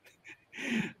edible.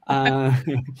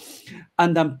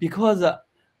 And because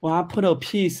when I put a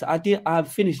piece, I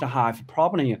finished half.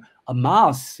 Probably a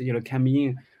mouse, came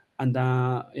in, and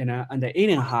and the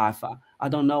alien half. I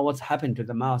don't know what's happened to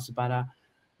the mouse, but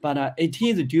it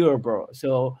is durable.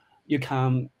 So you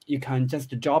can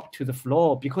just drop to the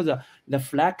floor because the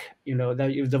flak, there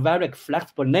is a very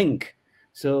flexible link.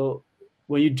 So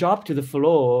when you drop to the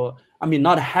floor, I mean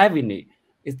not heavily,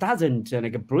 it doesn't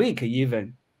break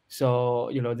even. So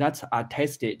that's I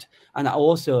tested, and I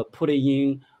also put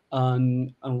in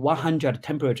 100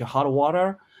 temperature hot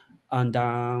water, and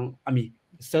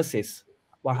Celsius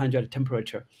 100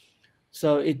 temperature.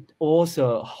 So it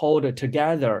also hold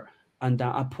together, and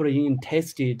I put in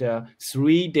tested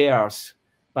 3 days,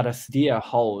 but still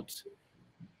holds.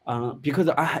 Because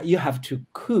you have to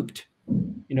cooked,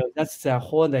 that's the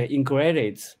whole the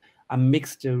ingredients are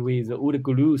mixed with wood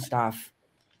glue stuff.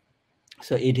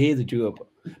 So it is doable,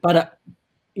 but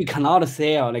you cannot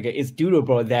say it's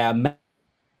durable. That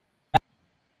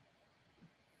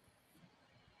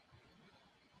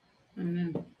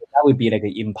would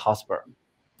be impossible.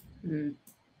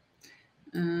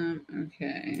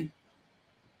 Okay.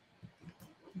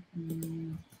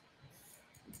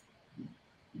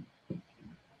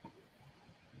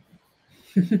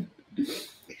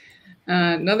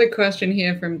 Another question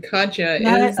here from Katja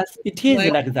is it is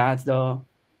like that though.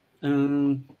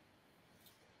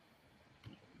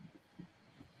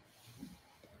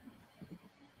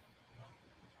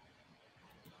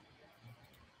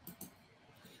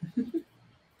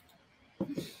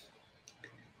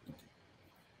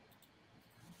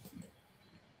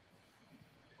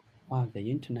 Wow, the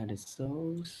internet is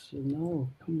so slow.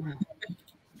 Come on.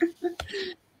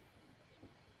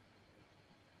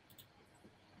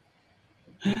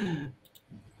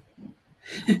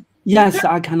 Yes,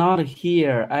 I cannot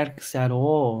hear Alex at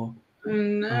all. Oh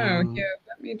no, here,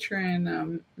 let me try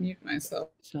and mute myself.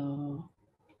 So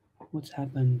what's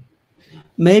happened?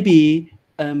 Maybe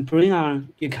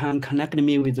Brian, you can connect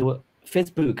me with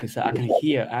Facebook so I can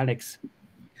hear Alex.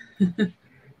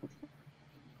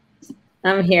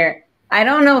 I'm here. I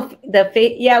don't know if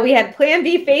we had Plan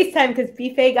B FaceTime because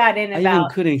Bifei got in about I even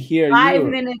couldn't hear 5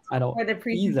 minutes before the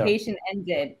presentation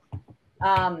ended.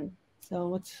 So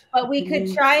what's but we could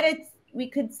we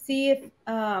could see if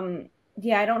I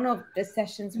don't know if the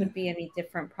sessions would be any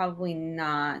different. Probably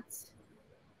not.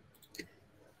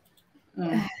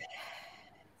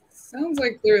 Sounds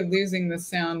like they're losing the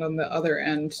sound on the other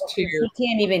end too. He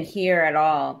can't even hear at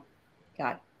all.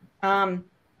 God.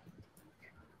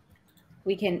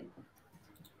 We can.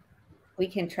 we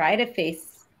can try to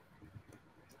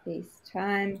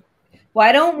FaceTime.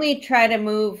 Why don't we try to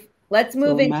move? Let's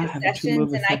move into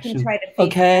sessions, and I can try to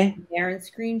FaceTime there and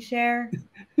screen share.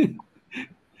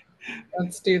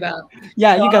 Let's do that.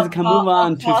 Yeah, so you guys can move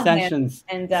on to sessions.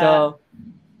 And so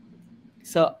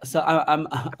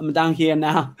I'm down here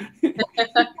now.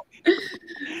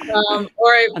 All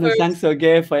right, and folks. Thanks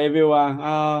again for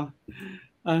everyone.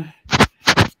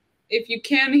 If you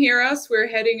can hear us, we're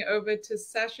heading over to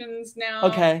sessions now.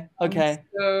 Okay.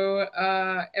 So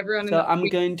everyone. So I'm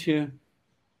going to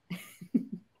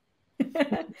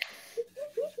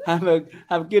have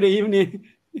a good evening.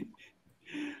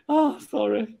 Oh,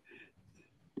 sorry.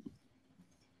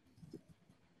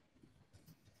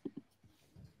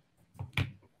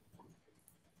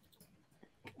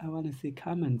 I want to see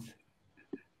comments.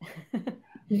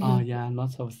 Oh yeah,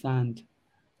 lots of sound.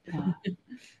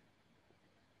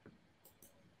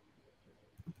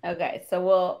 Okay,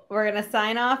 so we're gonna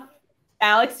sign off.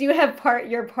 Alex, you have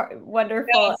your wonderful,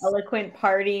 yes, eloquent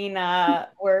parting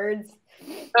words.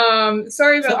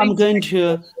 Sorry about. So I'm going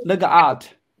to look out.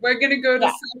 We're gonna go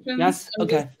to sessions. Yes.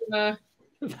 Okay.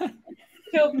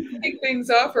 Kick things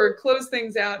off or close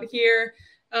things out here.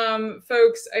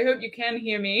 Folks, I hope you can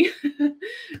hear me.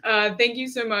 Thank you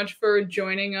so much for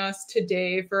joining us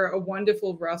today for a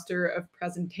wonderful roster of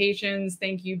presentations.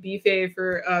 Thank you, Bifei,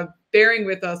 for bearing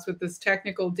with us with this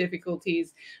technical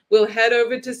difficulties. We'll head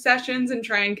over to sessions and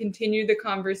try and continue the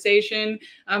conversation.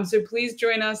 So please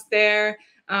join us there.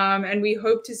 And we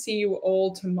hope to see you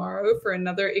all tomorrow for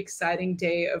another exciting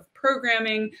day of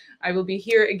programming. I will be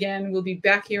here again. We'll be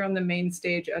back here on the main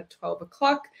stage at 12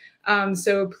 o'clock.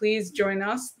 So please join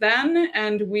us then,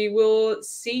 and we will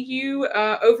see you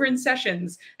over in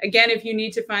sessions. Again, if you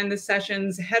need to find the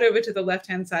sessions, head over to the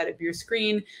left-hand side of your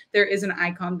screen. There is an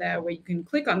icon there where you can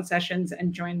click on sessions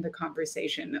and join the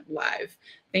conversation live.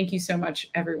 Thank you so much,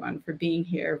 everyone, for being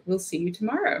here. We'll see you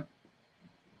tomorrow.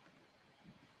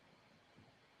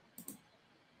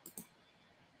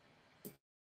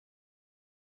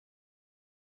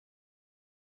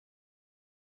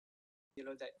 You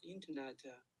know, the internet,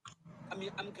 I mean,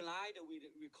 I'm glad we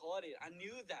recorded. I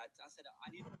knew that. I said,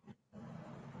 I need.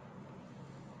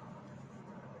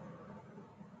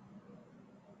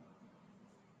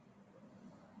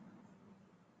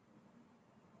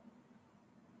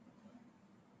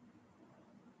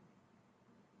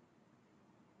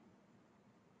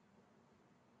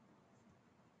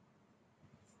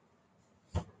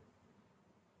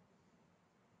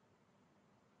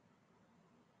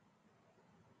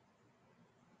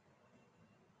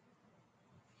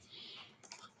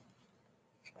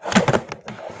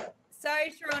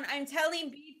 Sorry, Sharon. I'm telling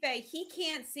Bifei he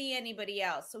can't see anybody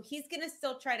else, so he's gonna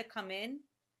still try to come in.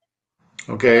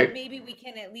 Okay. But maybe we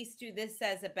can at least do this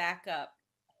as a backup.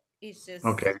 It's just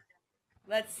okay.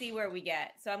 Let's see where we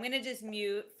get. So I'm gonna just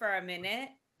mute for a minute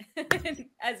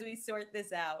as we sort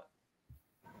this out.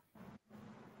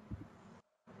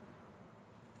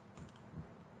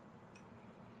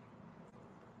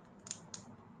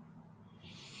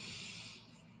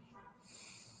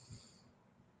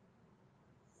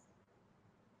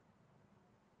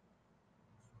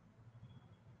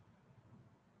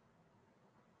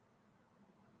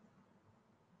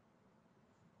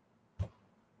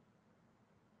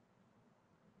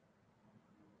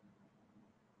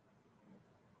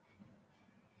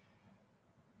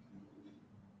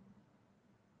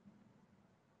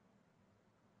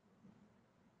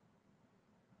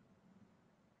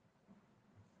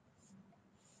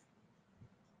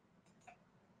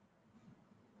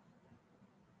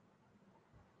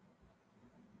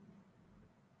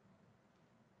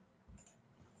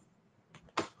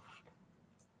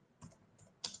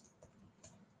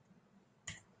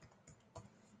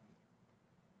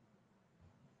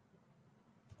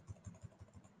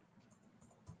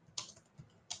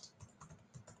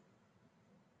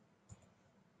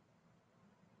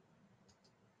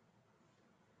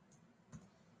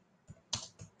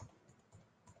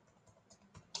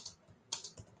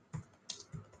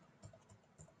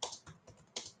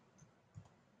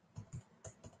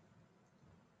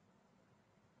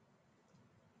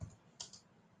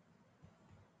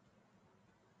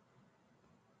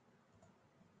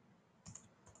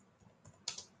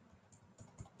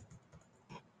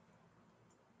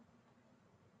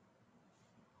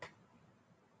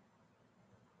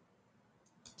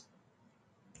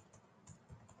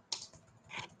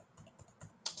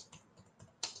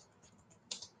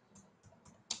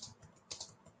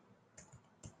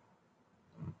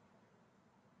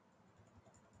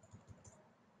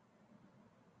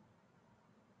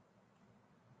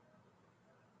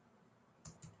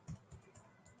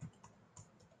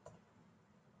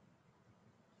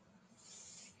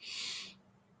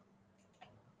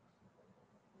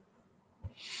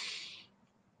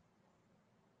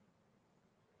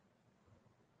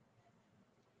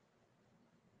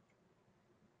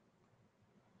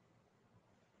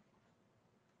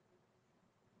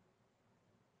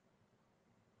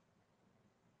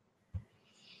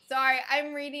 Sorry,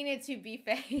 I'm reading it to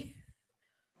Bifei.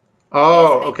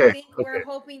 Oh, I okay. think we're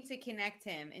hoping to connect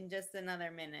him in just another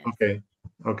minute. Okay.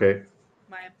 Okay.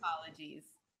 My apologies.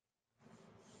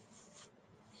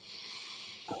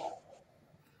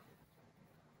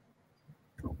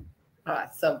 Oh,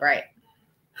 it's so bright.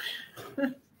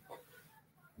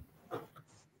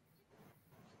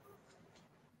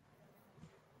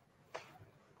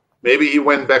 Maybe he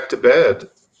went back to bed.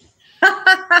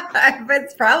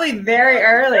 It's probably very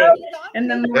early in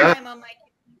the morning. Yeah. I'm on my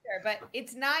computer, but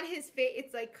it's not his face.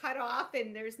 It's like cut off,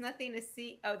 and there's nothing to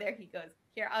see. Oh, there he goes.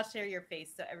 Here, I'll share your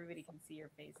face so everybody can see your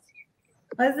face.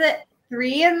 Was it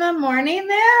 3 in the morning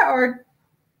there, or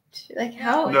like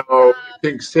how? No, I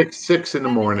think six in the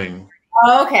morning.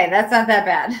 Oh, okay, that's not that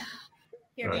bad.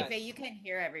 Here, Right. Bifei, you can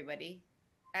hear everybody.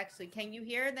 Actually, can you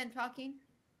hear them talking?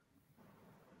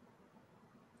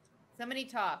 Somebody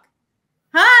talk.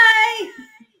 Hi.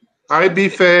 Hi,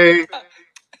 Bifei.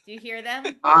 Do you hear them?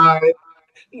 Hi.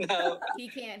 No, He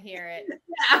can't hear it.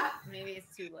 Maybe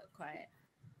it's too quiet.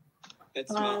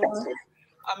 it's me.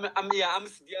 I'm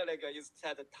still like you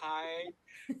said tight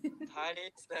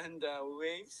and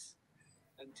waves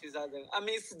and 2000. I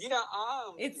mean,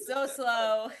 still It's so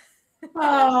slow.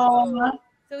 Oh.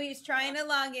 So he's trying to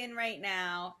log in right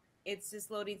now. It's just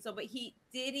loading. So, but he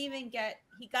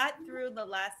got through the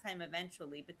last time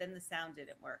eventually, but then the sound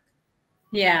didn't work.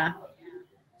 Yeah.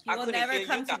 He will never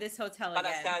come to this hotel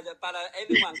again. But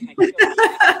everyone can hear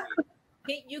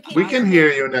me. We can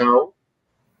hear you now.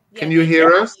 Yeah, can you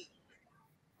hear us?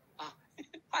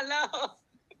 Hello,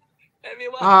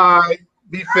 everyone. Hi,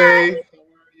 Bifei. How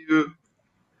are you?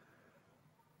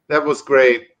 That was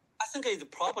great. I think it's a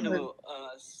problem.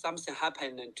 Something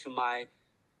happened to my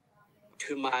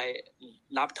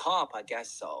laptop. I guess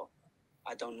so.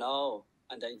 I don't know.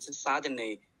 And then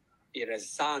suddenly, the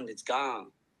sound is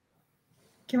gone.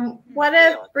 What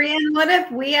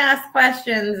if we ask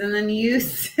questions and then you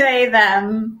say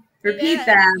them, repeat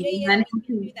them, and then you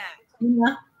can do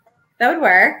that. That would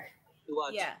work.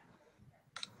 What? Yeah.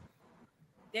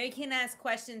 They can ask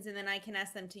questions and then I can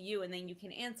ask them to you and then you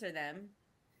can answer them.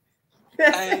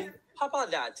 How about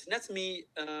that? That's me.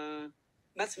 We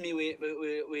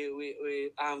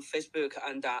on Facebook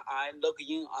and I log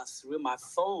in through my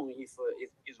phone if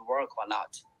it work or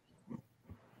not.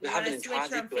 You want to switch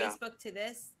from Facebook to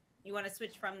this? You want to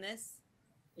switch from this?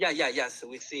 Yes.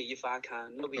 We see if I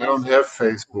can log in. I don't have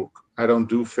Facebook. I don't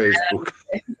do Facebook.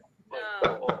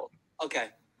 No. Okay.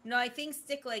 No, I think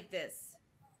stick like this.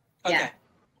 Okay.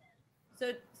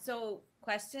 Yeah. So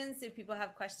questions? Do people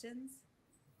have questions?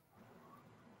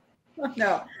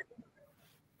 No.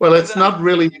 Well, it's not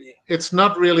really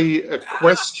a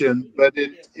question, but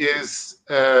it is.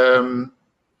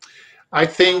 I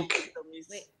think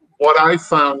what I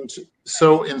found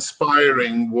so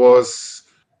inspiring was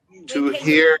to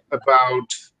hear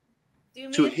about.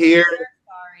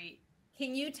 Sorry.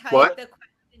 Can you type the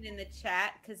question in the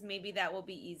chat? Because maybe that will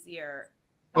be easier.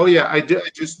 Oh yeah, I did. I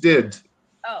just did.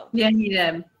 Oh yeah, you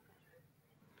did.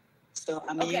 So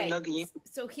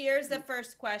So here's the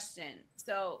first question.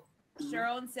 So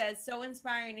Sharon says, so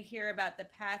inspiring to hear about the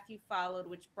path you followed,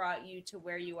 which brought you to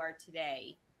where you are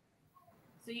today.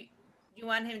 So you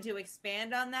want him to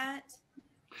expand on that?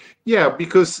 Yeah,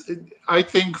 because I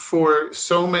think for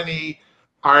so many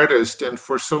artists and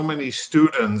for so many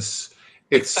students,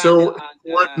 it's so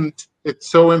important. It's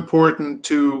so important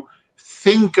to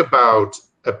think about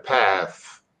a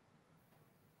path,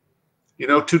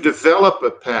 to develop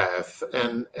a path,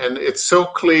 and it's so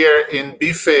clear in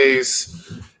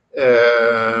Bifei's,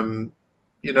 and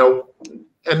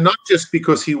not just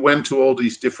because he went to all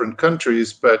these different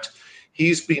countries, but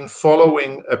he's been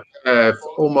following a path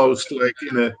almost like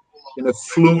in a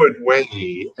fluid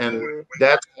way, and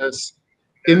that has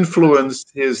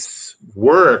influenced his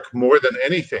work more than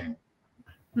anything.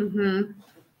 Mm-hmm.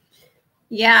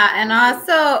 Yeah, and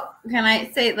also, can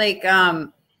I say, like, how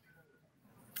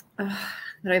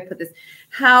do I put this?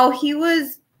 How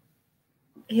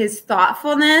his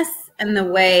thoughtfulness and the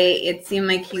way it seemed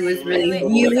like he was really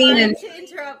viewing and to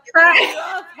interrupt. Can you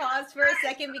all pause for a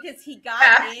second because he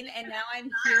got in and now I'm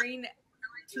hearing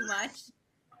too much?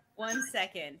 1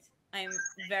 second. I'm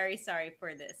very sorry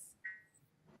for this.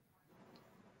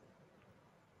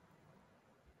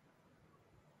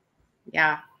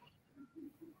 Yeah.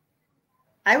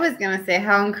 I was going to say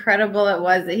how incredible it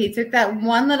was that he took that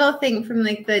one little thing from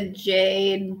like the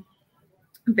jade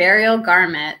burial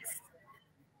garments,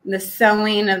 the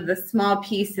sewing of the small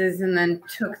pieces, and then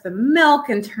took the milk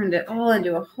and turned it all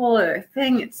into a whole other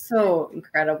thing. It's so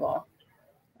incredible.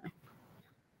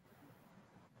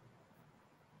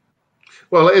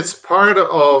 Well, it's part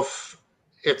of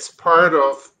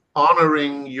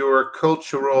honoring your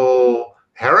cultural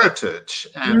heritage,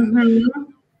 and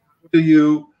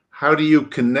Mm-hmm. how do you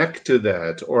connect to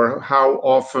that, or how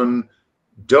often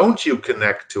don't you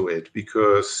connect to it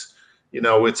because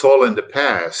it's all in the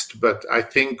past. But I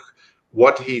think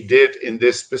what he did in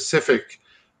this specific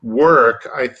work,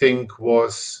 I think,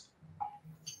 was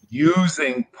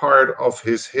using part of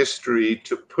his history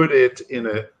to put it in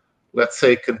a, let's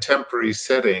say, contemporary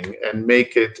setting and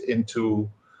make it into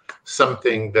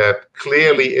something that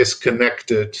clearly is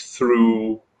connected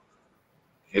through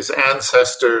his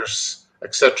ancestors,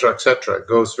 etc., etc. It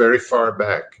goes very far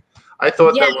back. I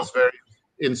thought Yeah. that was very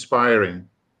inspiring.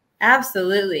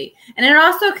 Absolutely. And it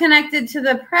also connected to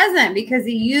the present because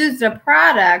he used a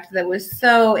product that was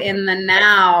so in the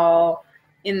now,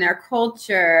 in their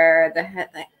culture.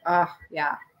 Oh,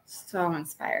 yeah. So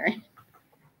inspiring.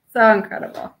 So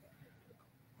incredible.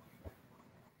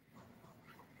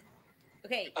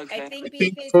 Okay. I think I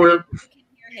think Bifei for you can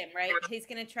hear him, right? He's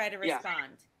going to try to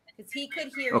respond because he could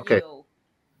hear Okay. you.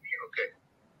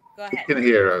 Go ahead. he can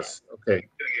hear us. Okay.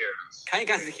 Can you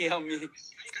guys hear me?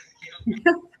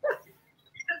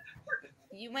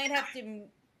 You might have to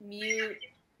mute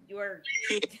your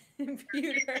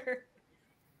computer.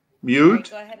 Mute. Right,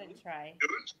 go ahead and try.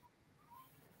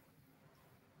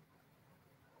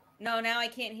 No, now I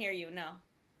can't hear you. No,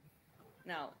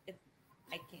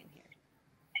 I can't hear.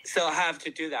 So I have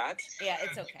to do that. Yeah,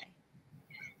 it's okay.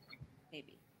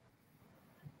 Maybe.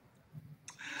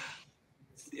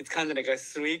 It's kind of like a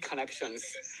 3 connections.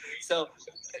 So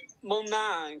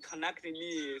Mona connected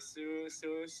me through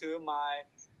my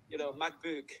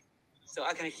MacBook, so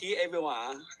I can hear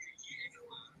everyone.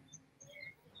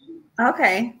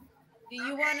 Okay. Do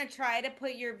you want to try to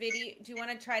put your video? Do you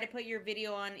want to try to put your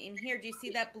video on in here? Do you see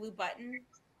that blue button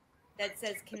that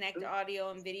says connect audio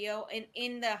and video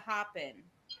in the Hopin?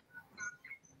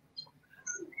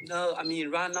 No, I mean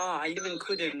right now I even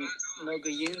couldn't log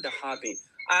in the Hopin.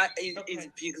 It's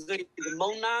because the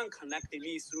Mona connected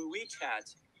me through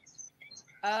WeChat.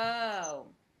 Oh.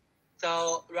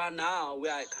 So right now we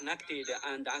are connected,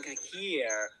 and I can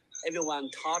hear everyone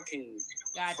talking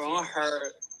from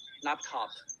her laptop.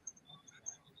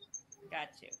 Got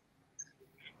you.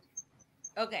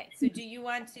 Okay, so do you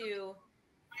want to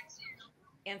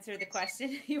answer the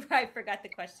question? I forgot the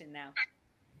question now.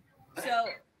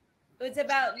 So it's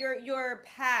about your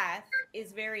path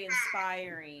is very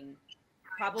inspiring,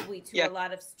 probably to a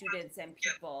lot of students and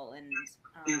people, and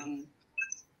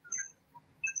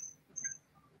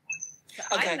so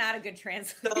I'm not a good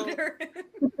translator.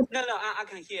 So, no, I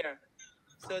can hear.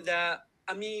 So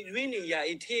really,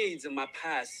 it is my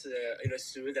path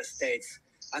through the States.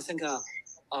 I think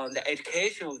the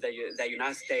education of the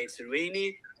United States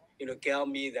really gave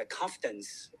me the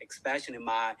confidence, especially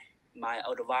my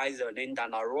advisor Linda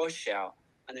LaRochelle,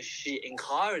 and she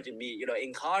encouraged me,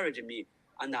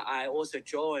 and I also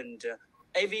joined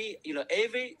every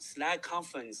SNAG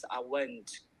conference I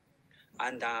went,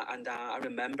 and I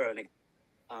remember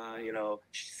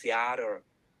Seattle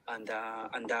and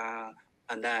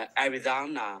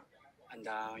Arizona, and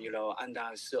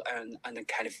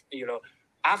California.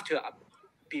 After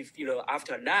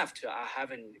after I left, I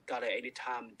haven't got any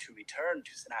time to return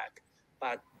to SNAG,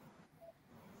 but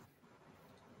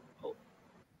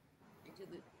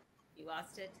you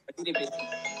lost it. a little bit.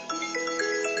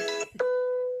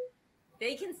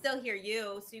 They can still hear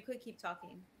you, so you could keep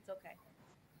talking. It's okay.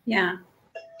 Yeah.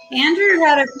 Andrew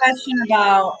had a question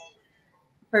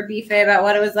for Bifei about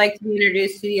what it was like to be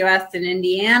introduced to the U.S. in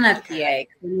Indiana, PA. I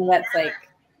know that's like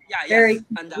very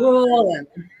cool.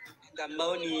 And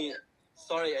Moni,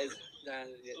 sorry, is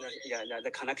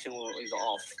the connection is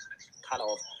off, cut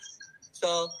off.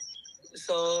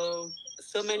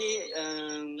 So many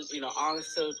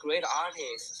also great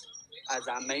artists, as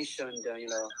I mentioned,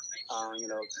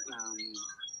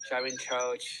 Sharon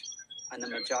Church and the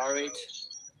Majority,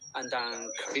 and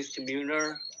Christy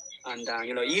Mueller, and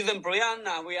even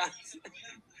Brianna. We are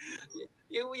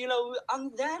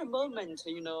on that moment,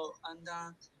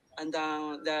 and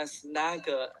the SNAG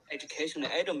educational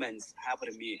elements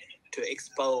helped me to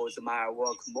expose my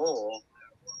work more,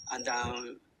 and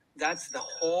that's the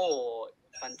whole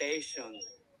foundation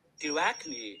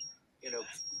directly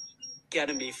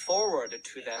get me forward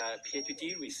to the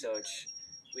PhD research,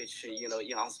 which in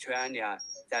Australia,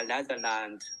 the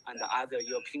Netherlands, and the other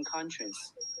European countries.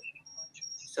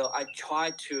 So I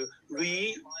try to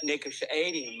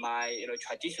renegotiating my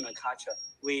traditional culture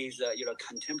with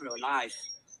contemporary life,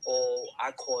 or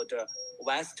I call the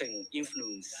Western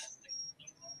influence.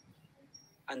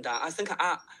 And I think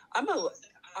I'm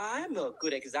a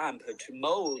good example to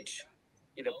merge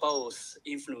both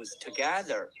influence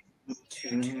together.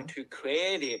 to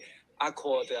create I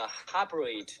call the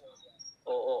hybrid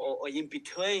or in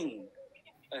between.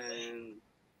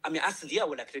 I mean, I still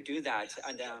would like to do that,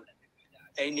 and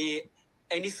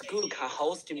any school can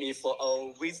host me for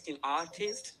a visiting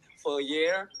artist for a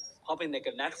year, probably like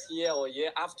next year or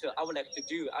year after. I would like to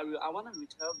do. I want to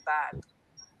return back,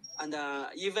 and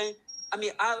even. I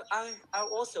mean, I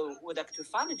also would like to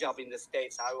find a job in the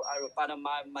States. But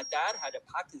my dad had a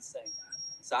Parkinson,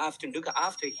 so I have to look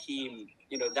after him.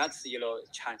 You know, that's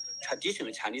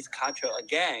traditional Chinese culture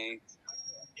again.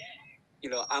 You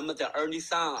know, I'm the only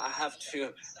son. I have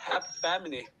to help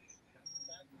family.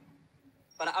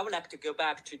 But I would like to go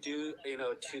back to do,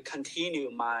 to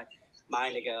continue my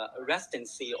like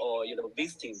residency or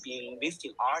being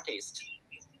visiting artist.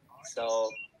 So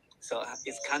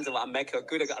it's kind of I make a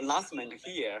good announcement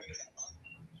here.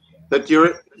 But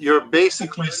you're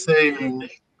basically saying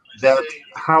that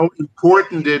how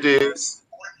important it is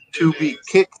to be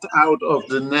kicked out of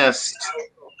the nest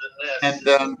and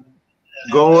then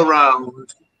go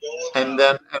around and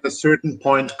then at a certain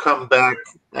point come back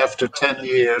after 10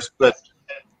 years, but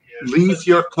leave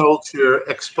your culture,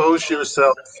 expose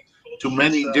yourself to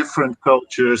many different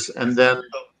cultures, and then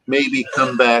maybe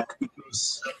come back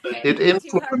because it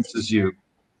influences you.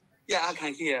 Yeah, I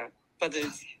can hear, but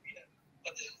it's.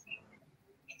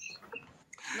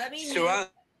 Let me Sharon.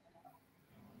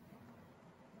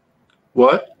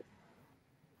 What?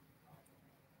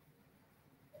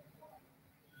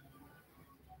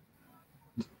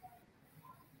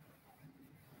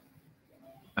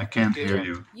 I can't hear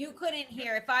you. You couldn't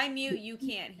hear. If I mute, you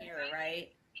can't hear,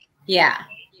 right? Yeah.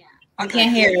 I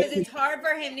can't hear because it's hard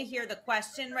for him to hear the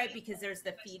question, right? Because there's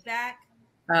the feedback.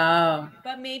 Oh.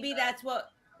 But maybe that's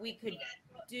what we could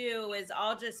do is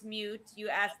I'll just mute. You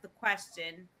ask the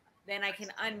question, then I can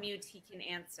unmute. He can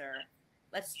answer.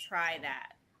 Let's try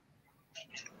that.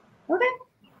 Okay.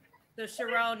 So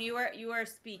Sharon, you are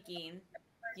speaking.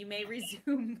 You may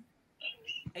resume.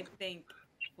 I think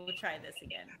we'll try this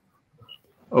again.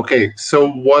 Okay, so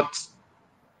what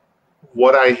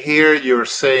I hear you're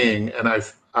saying, and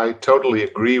I totally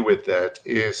agree with that,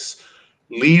 is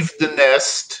leave the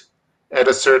nest at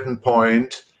a certain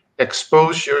point,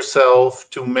 expose yourself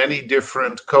to many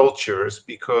different cultures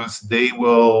because they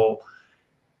will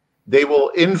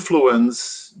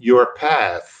influence your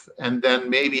path, and then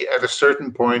maybe at a certain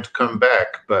point come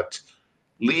back, but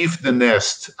leave the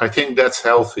nest. I think that's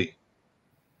healthy.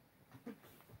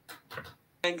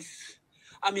 Thanks.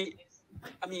 I mean,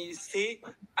 see,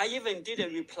 I even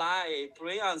didn't reply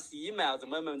Brian's email at the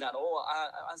moment at all.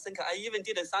 I think I even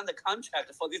didn't sign the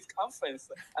contract for this conference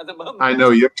at the moment. I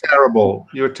know, you're terrible.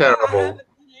 You're terrible. I haven't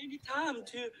had any time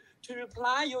to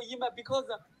reply your email because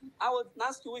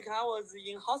last week I was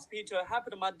in hospital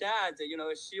helping my dad. You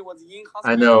know, she was in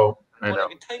hospital for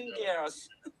like 10 years.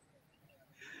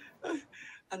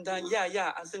 And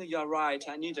yeah, I think you're right.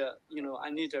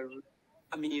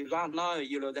 I mean, right now,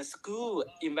 the school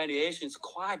evaluation is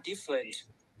quite different,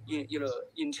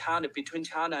 in China, between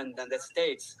China and the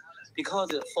States,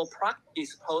 because for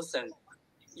practice person,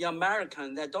 in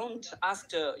American, they don't ask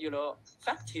the,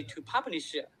 faculty to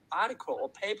publish article or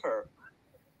paper.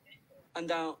 And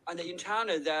in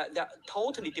China, that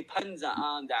totally depends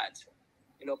on that,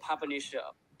 publish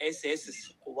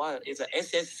what is it,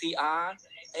 SSCR,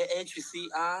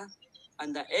 AHCR,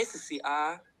 and the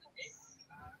SCR.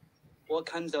 What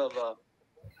kinds of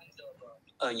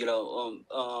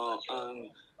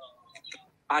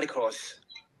articles?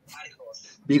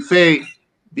 Bifei,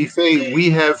 we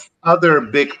have other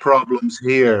big problems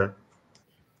here.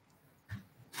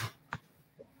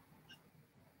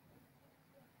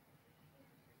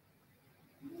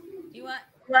 You want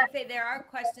to say there are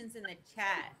questions in the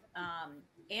chat.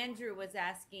 Andrew was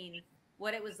asking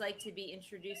what it was like to be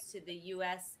introduced to the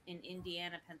U.S. in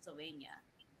Indiana, Pennsylvania.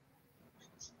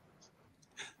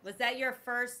 Was that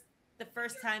the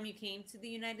first time you came to the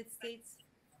United States?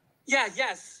 Yeah,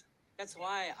 yes. That's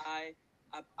why I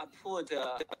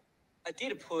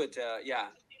did put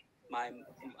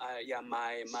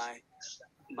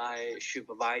my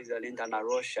supervisor Linda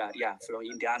LaRoche, from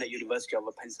Indiana University of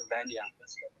Pennsylvania,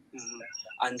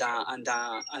 and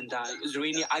it's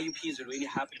really IUP is really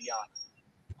happy. Yeah.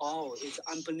 Oh, it's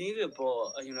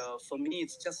unbelievable. For me,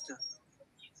 it's just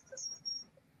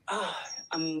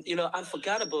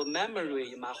unforgettable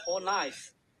memory in my whole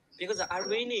life, because I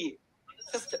really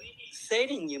just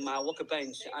sitting in my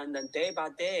workbench and then day by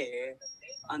day,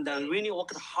 and then really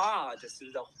worked hard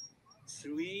through the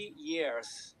 3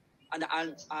 years. And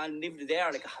I lived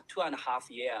there like 2.5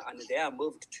 years, and then I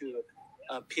moved to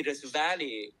Peters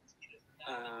Valley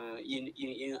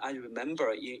in I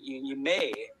remember in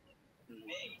May.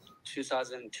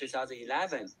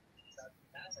 2011.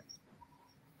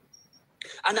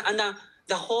 And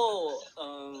the whole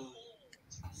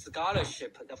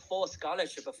scholarship, the full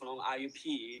scholarship from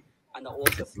IUP and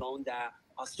also from the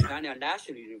Australian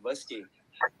National University,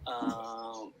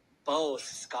 both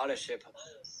scholarship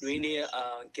really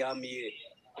gave me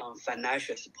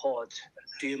financial support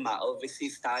during my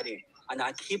overseas study. And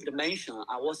I keep the mention.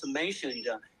 I also mentioned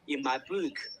in my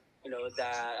book,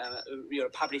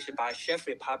 published by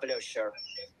Sheffield Publisher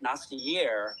last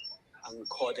year,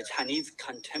 called Chinese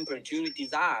Contemporary Jewelry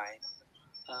Design.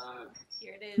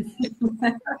 Here it is.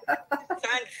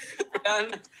 Thanks.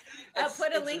 I'll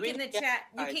put a link in the chat.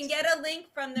 You can get a link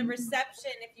from the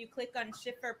reception. If you click on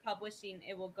Schiffer Publishing,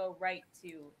 it will go right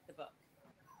to the book.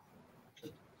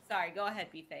 Sorry, go ahead,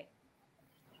 Bifei.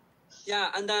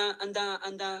 Yeah, and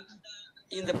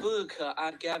in the book,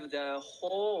 I gave the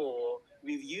whole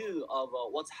review of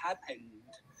what's happened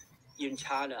in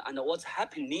China and what's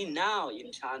happening now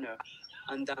in China,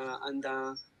 and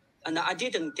I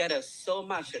didn't get so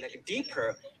much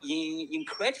deeper in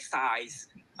criticize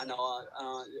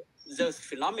those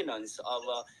phenomena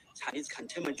of Chinese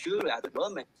contemporary jewelry at the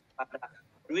moment, but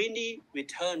really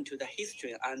return to the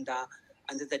history and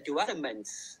the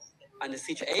developments and the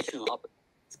situation of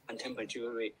contemporary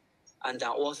jewelry, and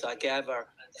also I gave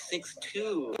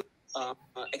 62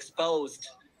 exposed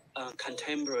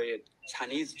contemporary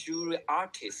Chinese jewelry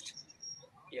artists,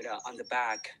 on the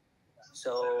back,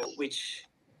 so which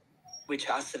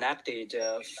are selected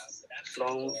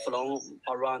from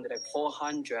around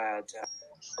 400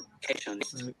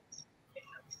 applications.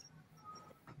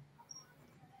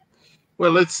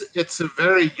 Well, it's a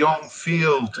very young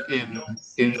field in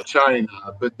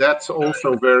China, but that's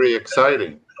also very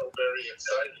exciting.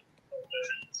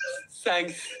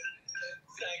 Thanks.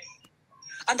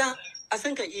 And I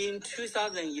think in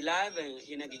 2011,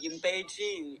 in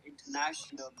Beijing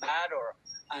International Metal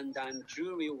and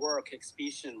Jewelry Work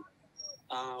Exhibition,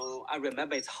 I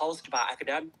remember it's hosted by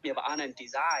Academy of Art and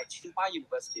Design, Tsinghua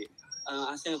University.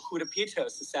 I think Hood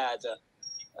Peters said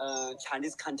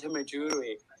Chinese contemporary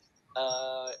jewelry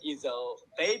is a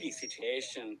baby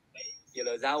situation.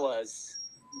 That was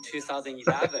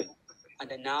 2011,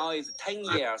 and now it's 10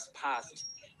 years past.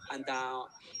 And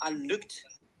I looked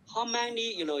how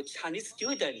many Chinese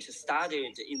students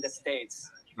studied in the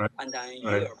States, right. and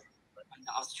Europe, and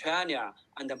Australia,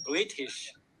 and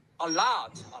British. A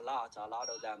lot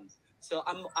of them. So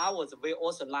I was very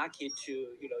also lucky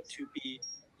to be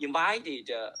invited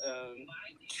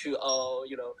to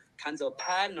kinds of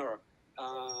panel,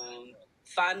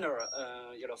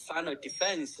 final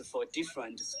defense for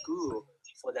different school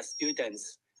for the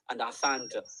students, and I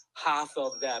found half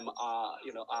of them are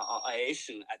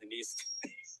Asian at least.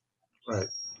 Right,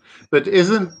 but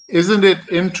isn't it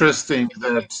interesting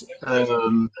that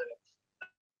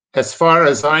as far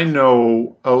as I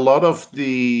know, a lot of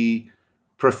the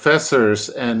professors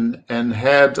and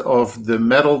head of the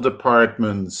metal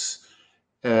departments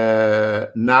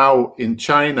now in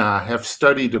China have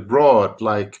studied abroad,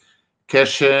 like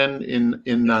Keshen in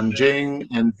Nanjing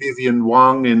and Vivian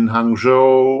Wang in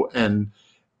Hangzhou and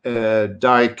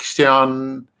Dai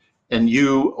Xian and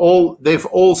they've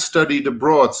all studied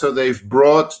abroad, so they've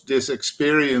brought this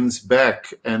experience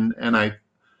back, and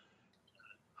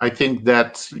I think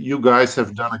that you guys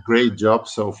have done a great job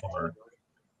so far.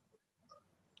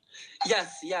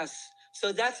 Yes.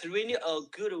 So that's really a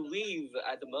good wave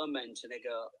at the moment,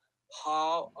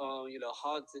 how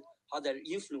the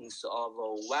influence of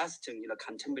Western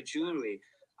contemporary jewelry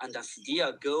and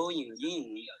still going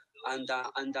in, and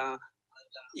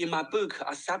in my book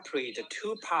I separate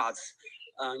two parts.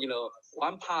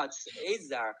 One part is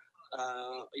there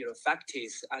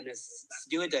faculties and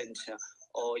student,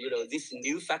 or these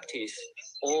new faculties,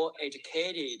 all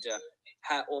educated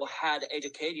had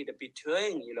educated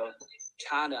between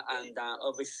China and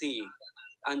overseas,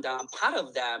 and part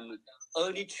of them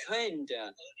only trained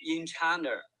in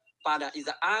China, but is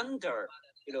under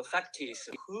faculties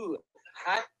who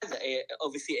has a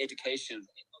overseas education.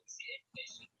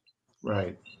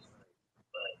 Right.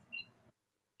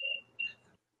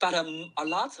 But a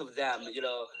lot of them,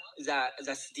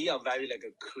 that still very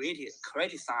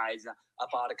criticize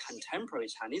about contemporary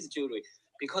Chinese jewelry,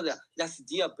 because they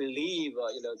still believe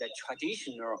the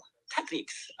traditional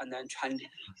techniques and then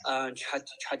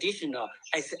traditional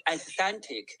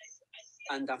aesthetic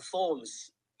and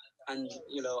forms, and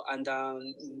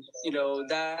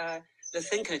they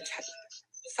think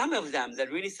some of them they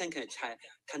really think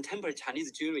contemporary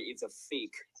Chinese jewelry is a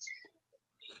fake.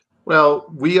 Well,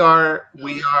 we are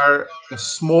a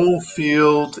small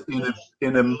field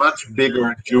in a much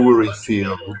bigger jewelry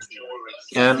field,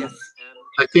 and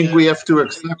I think we have to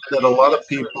accept that a lot of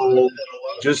people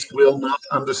just will not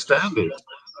understand it.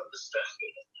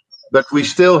 But we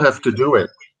still have to do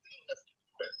it.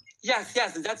 Yes,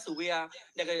 that's we are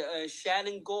like a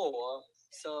sharing goal.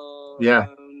 So Yeah,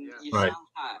 in right.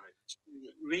 Shanghai,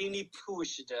 really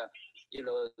pushed,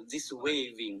 this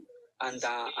waving, and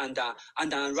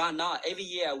right now every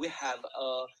year we have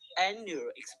a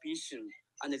annual exhibition,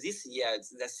 and this year it's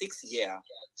the 6th year.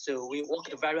 So we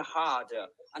worked very hard,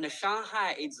 and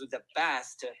Shanghai is the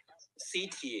best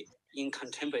city in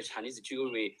contemporary Chinese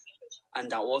jewelry,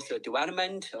 and also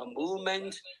development,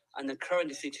 movement, and the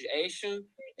current situation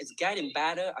is getting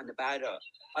better and better,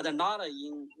 but not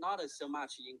so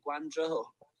much in Guangzhou.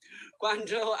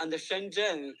 Guangzhou and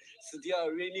Shenzhen still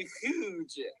really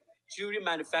huge jewelry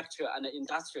manufacture and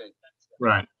industry.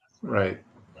 Right, right.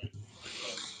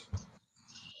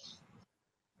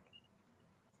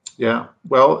 Yeah,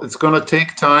 well, it's going to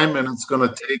take time and it's going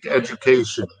to take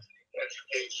education.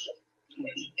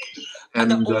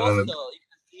 And also, you can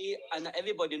see, and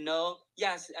everybody know,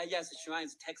 yes, Shuan,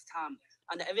 it takes time,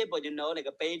 and everybody know like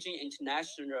Beijing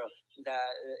International, the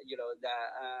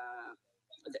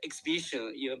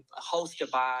exhibition hosted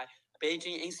by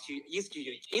Beijing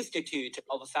Institute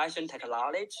of Fashion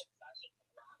Technology,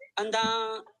 and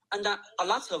a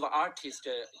lot of artists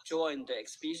joined the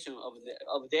exhibition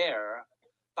of there,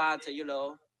 but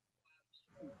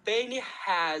barely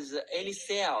has any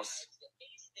sales.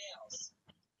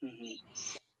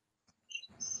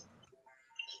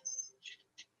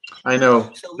 I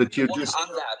know, so but you work just on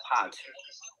that part.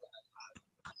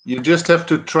 You just have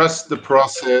to trust the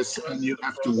process and you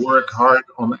have to work hard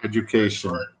on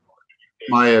education.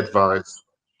 My advice.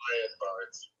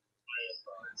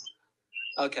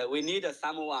 Okay, we need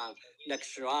someone like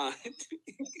Shuan.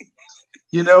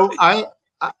 You know,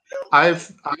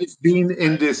 I've been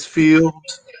in this field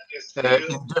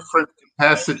in different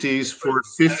capacities for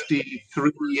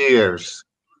 53 years,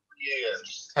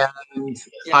 and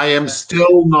I am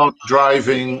still not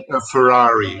driving a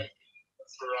Ferrari.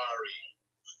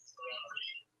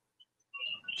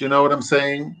 Do you know what I'm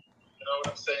saying?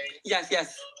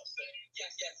 Yes.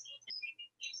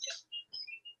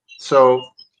 So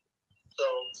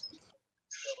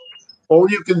all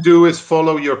you can do is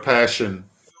follow your passion.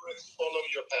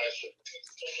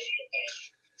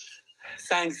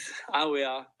 Thanks. I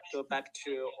will go back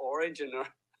to original.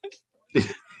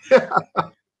 Did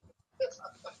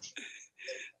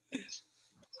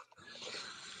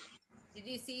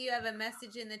you see you have a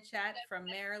message in the chat from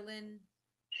Marilyn?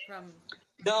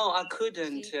 No, I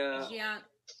couldn't. Jiang,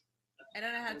 I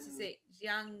don't know how to say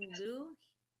Jiang Lu.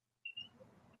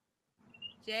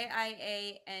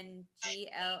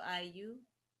 JIANGLIU.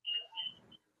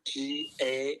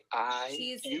 GAI.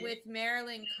 She's with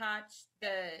Marilyn Koch,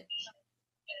 the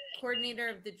coordinator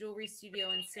of the jewelry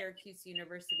studio in Syracuse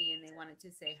University, and they wanted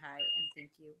to say hi and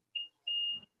thank you.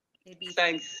 Maybe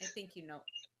thanks. I think you know.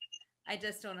 I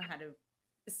just don't know how to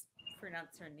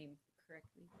pronounce her name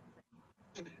correctly.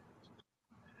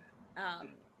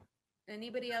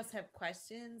 Anybody else have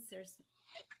questions? There's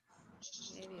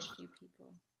maybe a few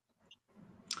people.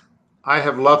 I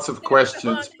have lots of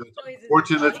questions, but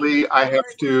unfortunately, I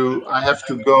have to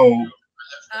go.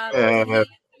 Your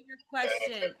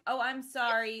question. Oh, I'm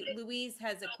sorry. Louise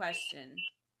has a question.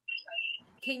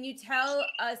 Can you tell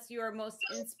us your most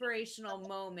inspirational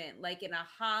moment, like an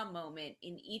aha moment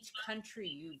in each country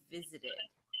you visited?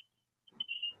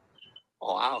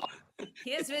 Oh, wow.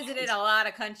 He has visited a lot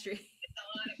of countries.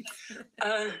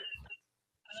 I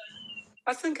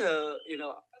think,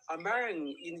 American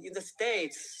in the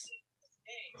States,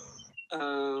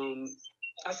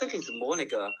 I think it's more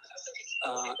like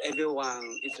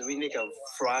everyone is really like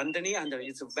friendly and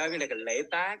it's very like laid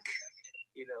back,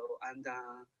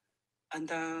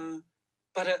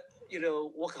 but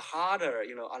work harder,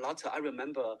 a lot. I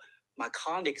remember my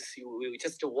colleagues, we were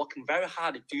just working very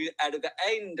hard to do at the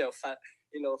end of,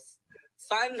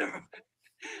 final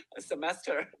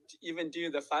semester, even do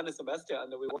the final semester,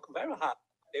 and we work very hard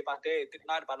day by day,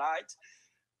 night by night,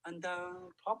 and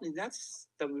probably that's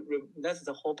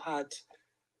the whole part.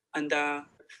 And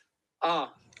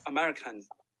American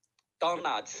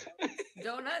donuts.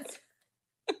 Donuts.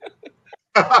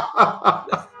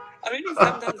 I mean,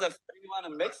 sometimes if you want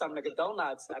to make some like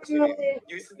donuts, actually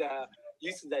use the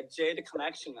jade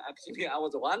connection. Actually, I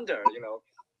was wonder,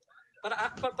 but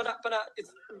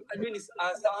it's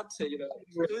I thought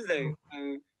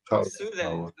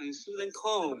Susan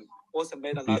Cone also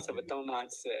made a lot of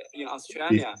donuts in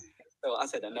Australia. So I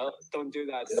said no, don't do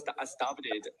that. I stopped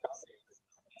it.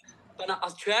 But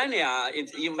Australia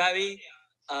is very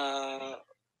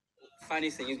funny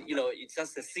thing, you know, it's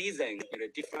just the season, you know,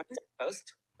 different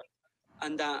coast.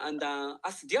 And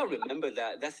I still remember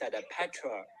that that's at a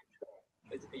petrol,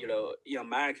 you know, in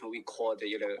American we call the,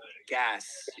 you know,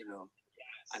 gas, you know,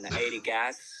 and 80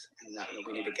 gas, and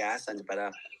we need the gas, and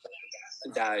but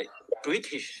the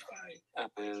British,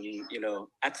 you know,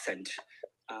 accent,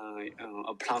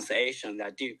 pronunciation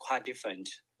that quite different,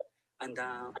 and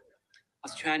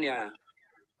Australia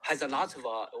has a lot of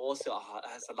also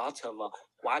has a lot of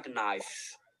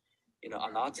wildlife, you know,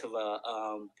 a lot of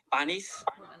bunnies,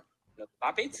 you know,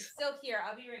 rabbits. Still here.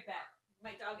 I'll be right back.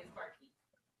 My dog is barking.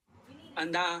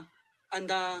 And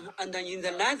in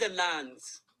the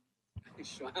Netherlands,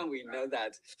 sure, we know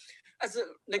that as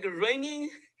like raining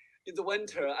in the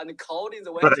winter and cold in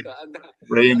the winter, Right. and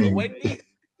Raining. windy.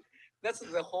 That's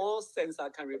the whole sense I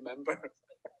can remember.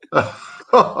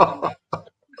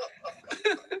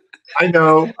 I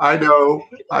know,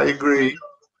 I agree.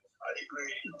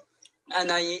 And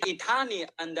in Italy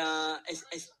and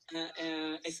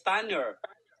Spanish,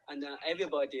 and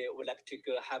everybody would like to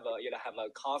go have a, you know, have a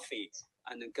coffee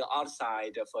and go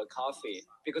outside for coffee,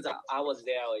 because I was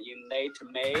there in late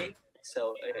May,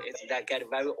 so it's that get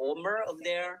very warmer over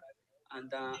there,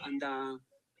 and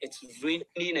it's really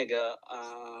like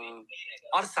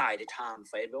outside time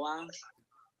for everyone.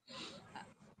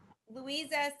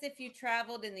 Louise asked if you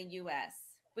traveled in the U.S.,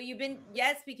 but you've been,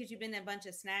 yes, because you've been to a bunch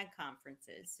of SNAG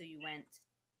conferences, so you went.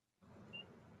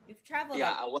 You've traveled.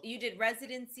 Yeah, you did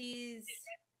residencies.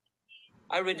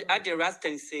 I did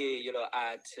residency, you know,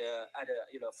 at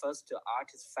you know, first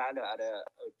artist fellow at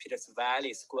Peters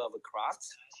Valley School of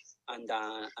Crafts, and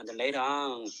later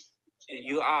on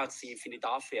UArts in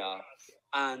Philadelphia,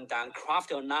 and then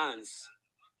Craft Alliance.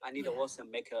 I need to also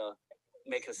make a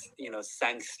you know,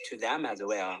 thanks to them as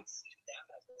well.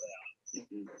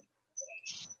 Mm-hmm.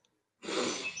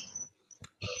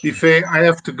 Bifei, I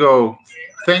have to go.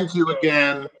 Thank you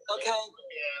again. Okay.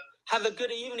 Have a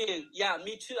good evening. Yeah,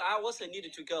 me too. I also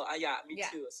needed to go. Yeah, me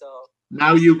too. So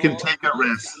now you can take a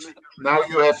rest. Now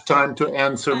you have time to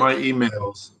answer my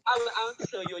emails. I will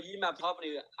answer your email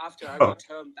probably after I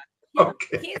return back.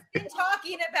 Okay. He's been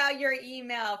talking about your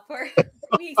email for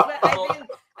weeks, but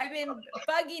I've been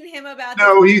bugging him about.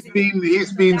 No, he's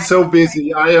been so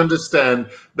busy. I understand,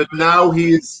 but now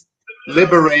he's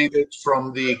liberated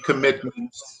from the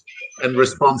commitments and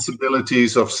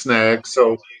responsibilities of SNAG.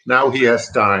 So now he has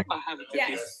time.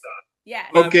 Yes. Yes.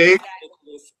 Okay.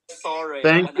 Sorry.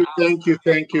 Thank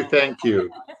you.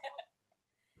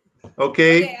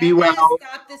 Okay. Be I'm well. gonna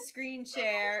stop the screen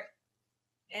share,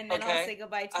 and then I'll say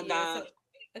goodbye to you. So,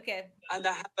 okay. And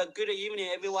have a good evening,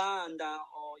 everyone, and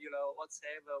or you know,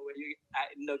 whatever where you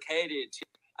are located,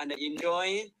 and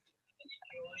enjoy.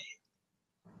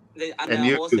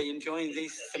 And also enjoying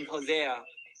this symposium.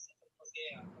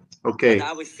 Okay. And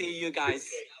I will see you guys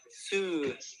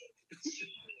soon.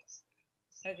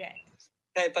 Okay.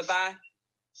 Okay. Bye bye.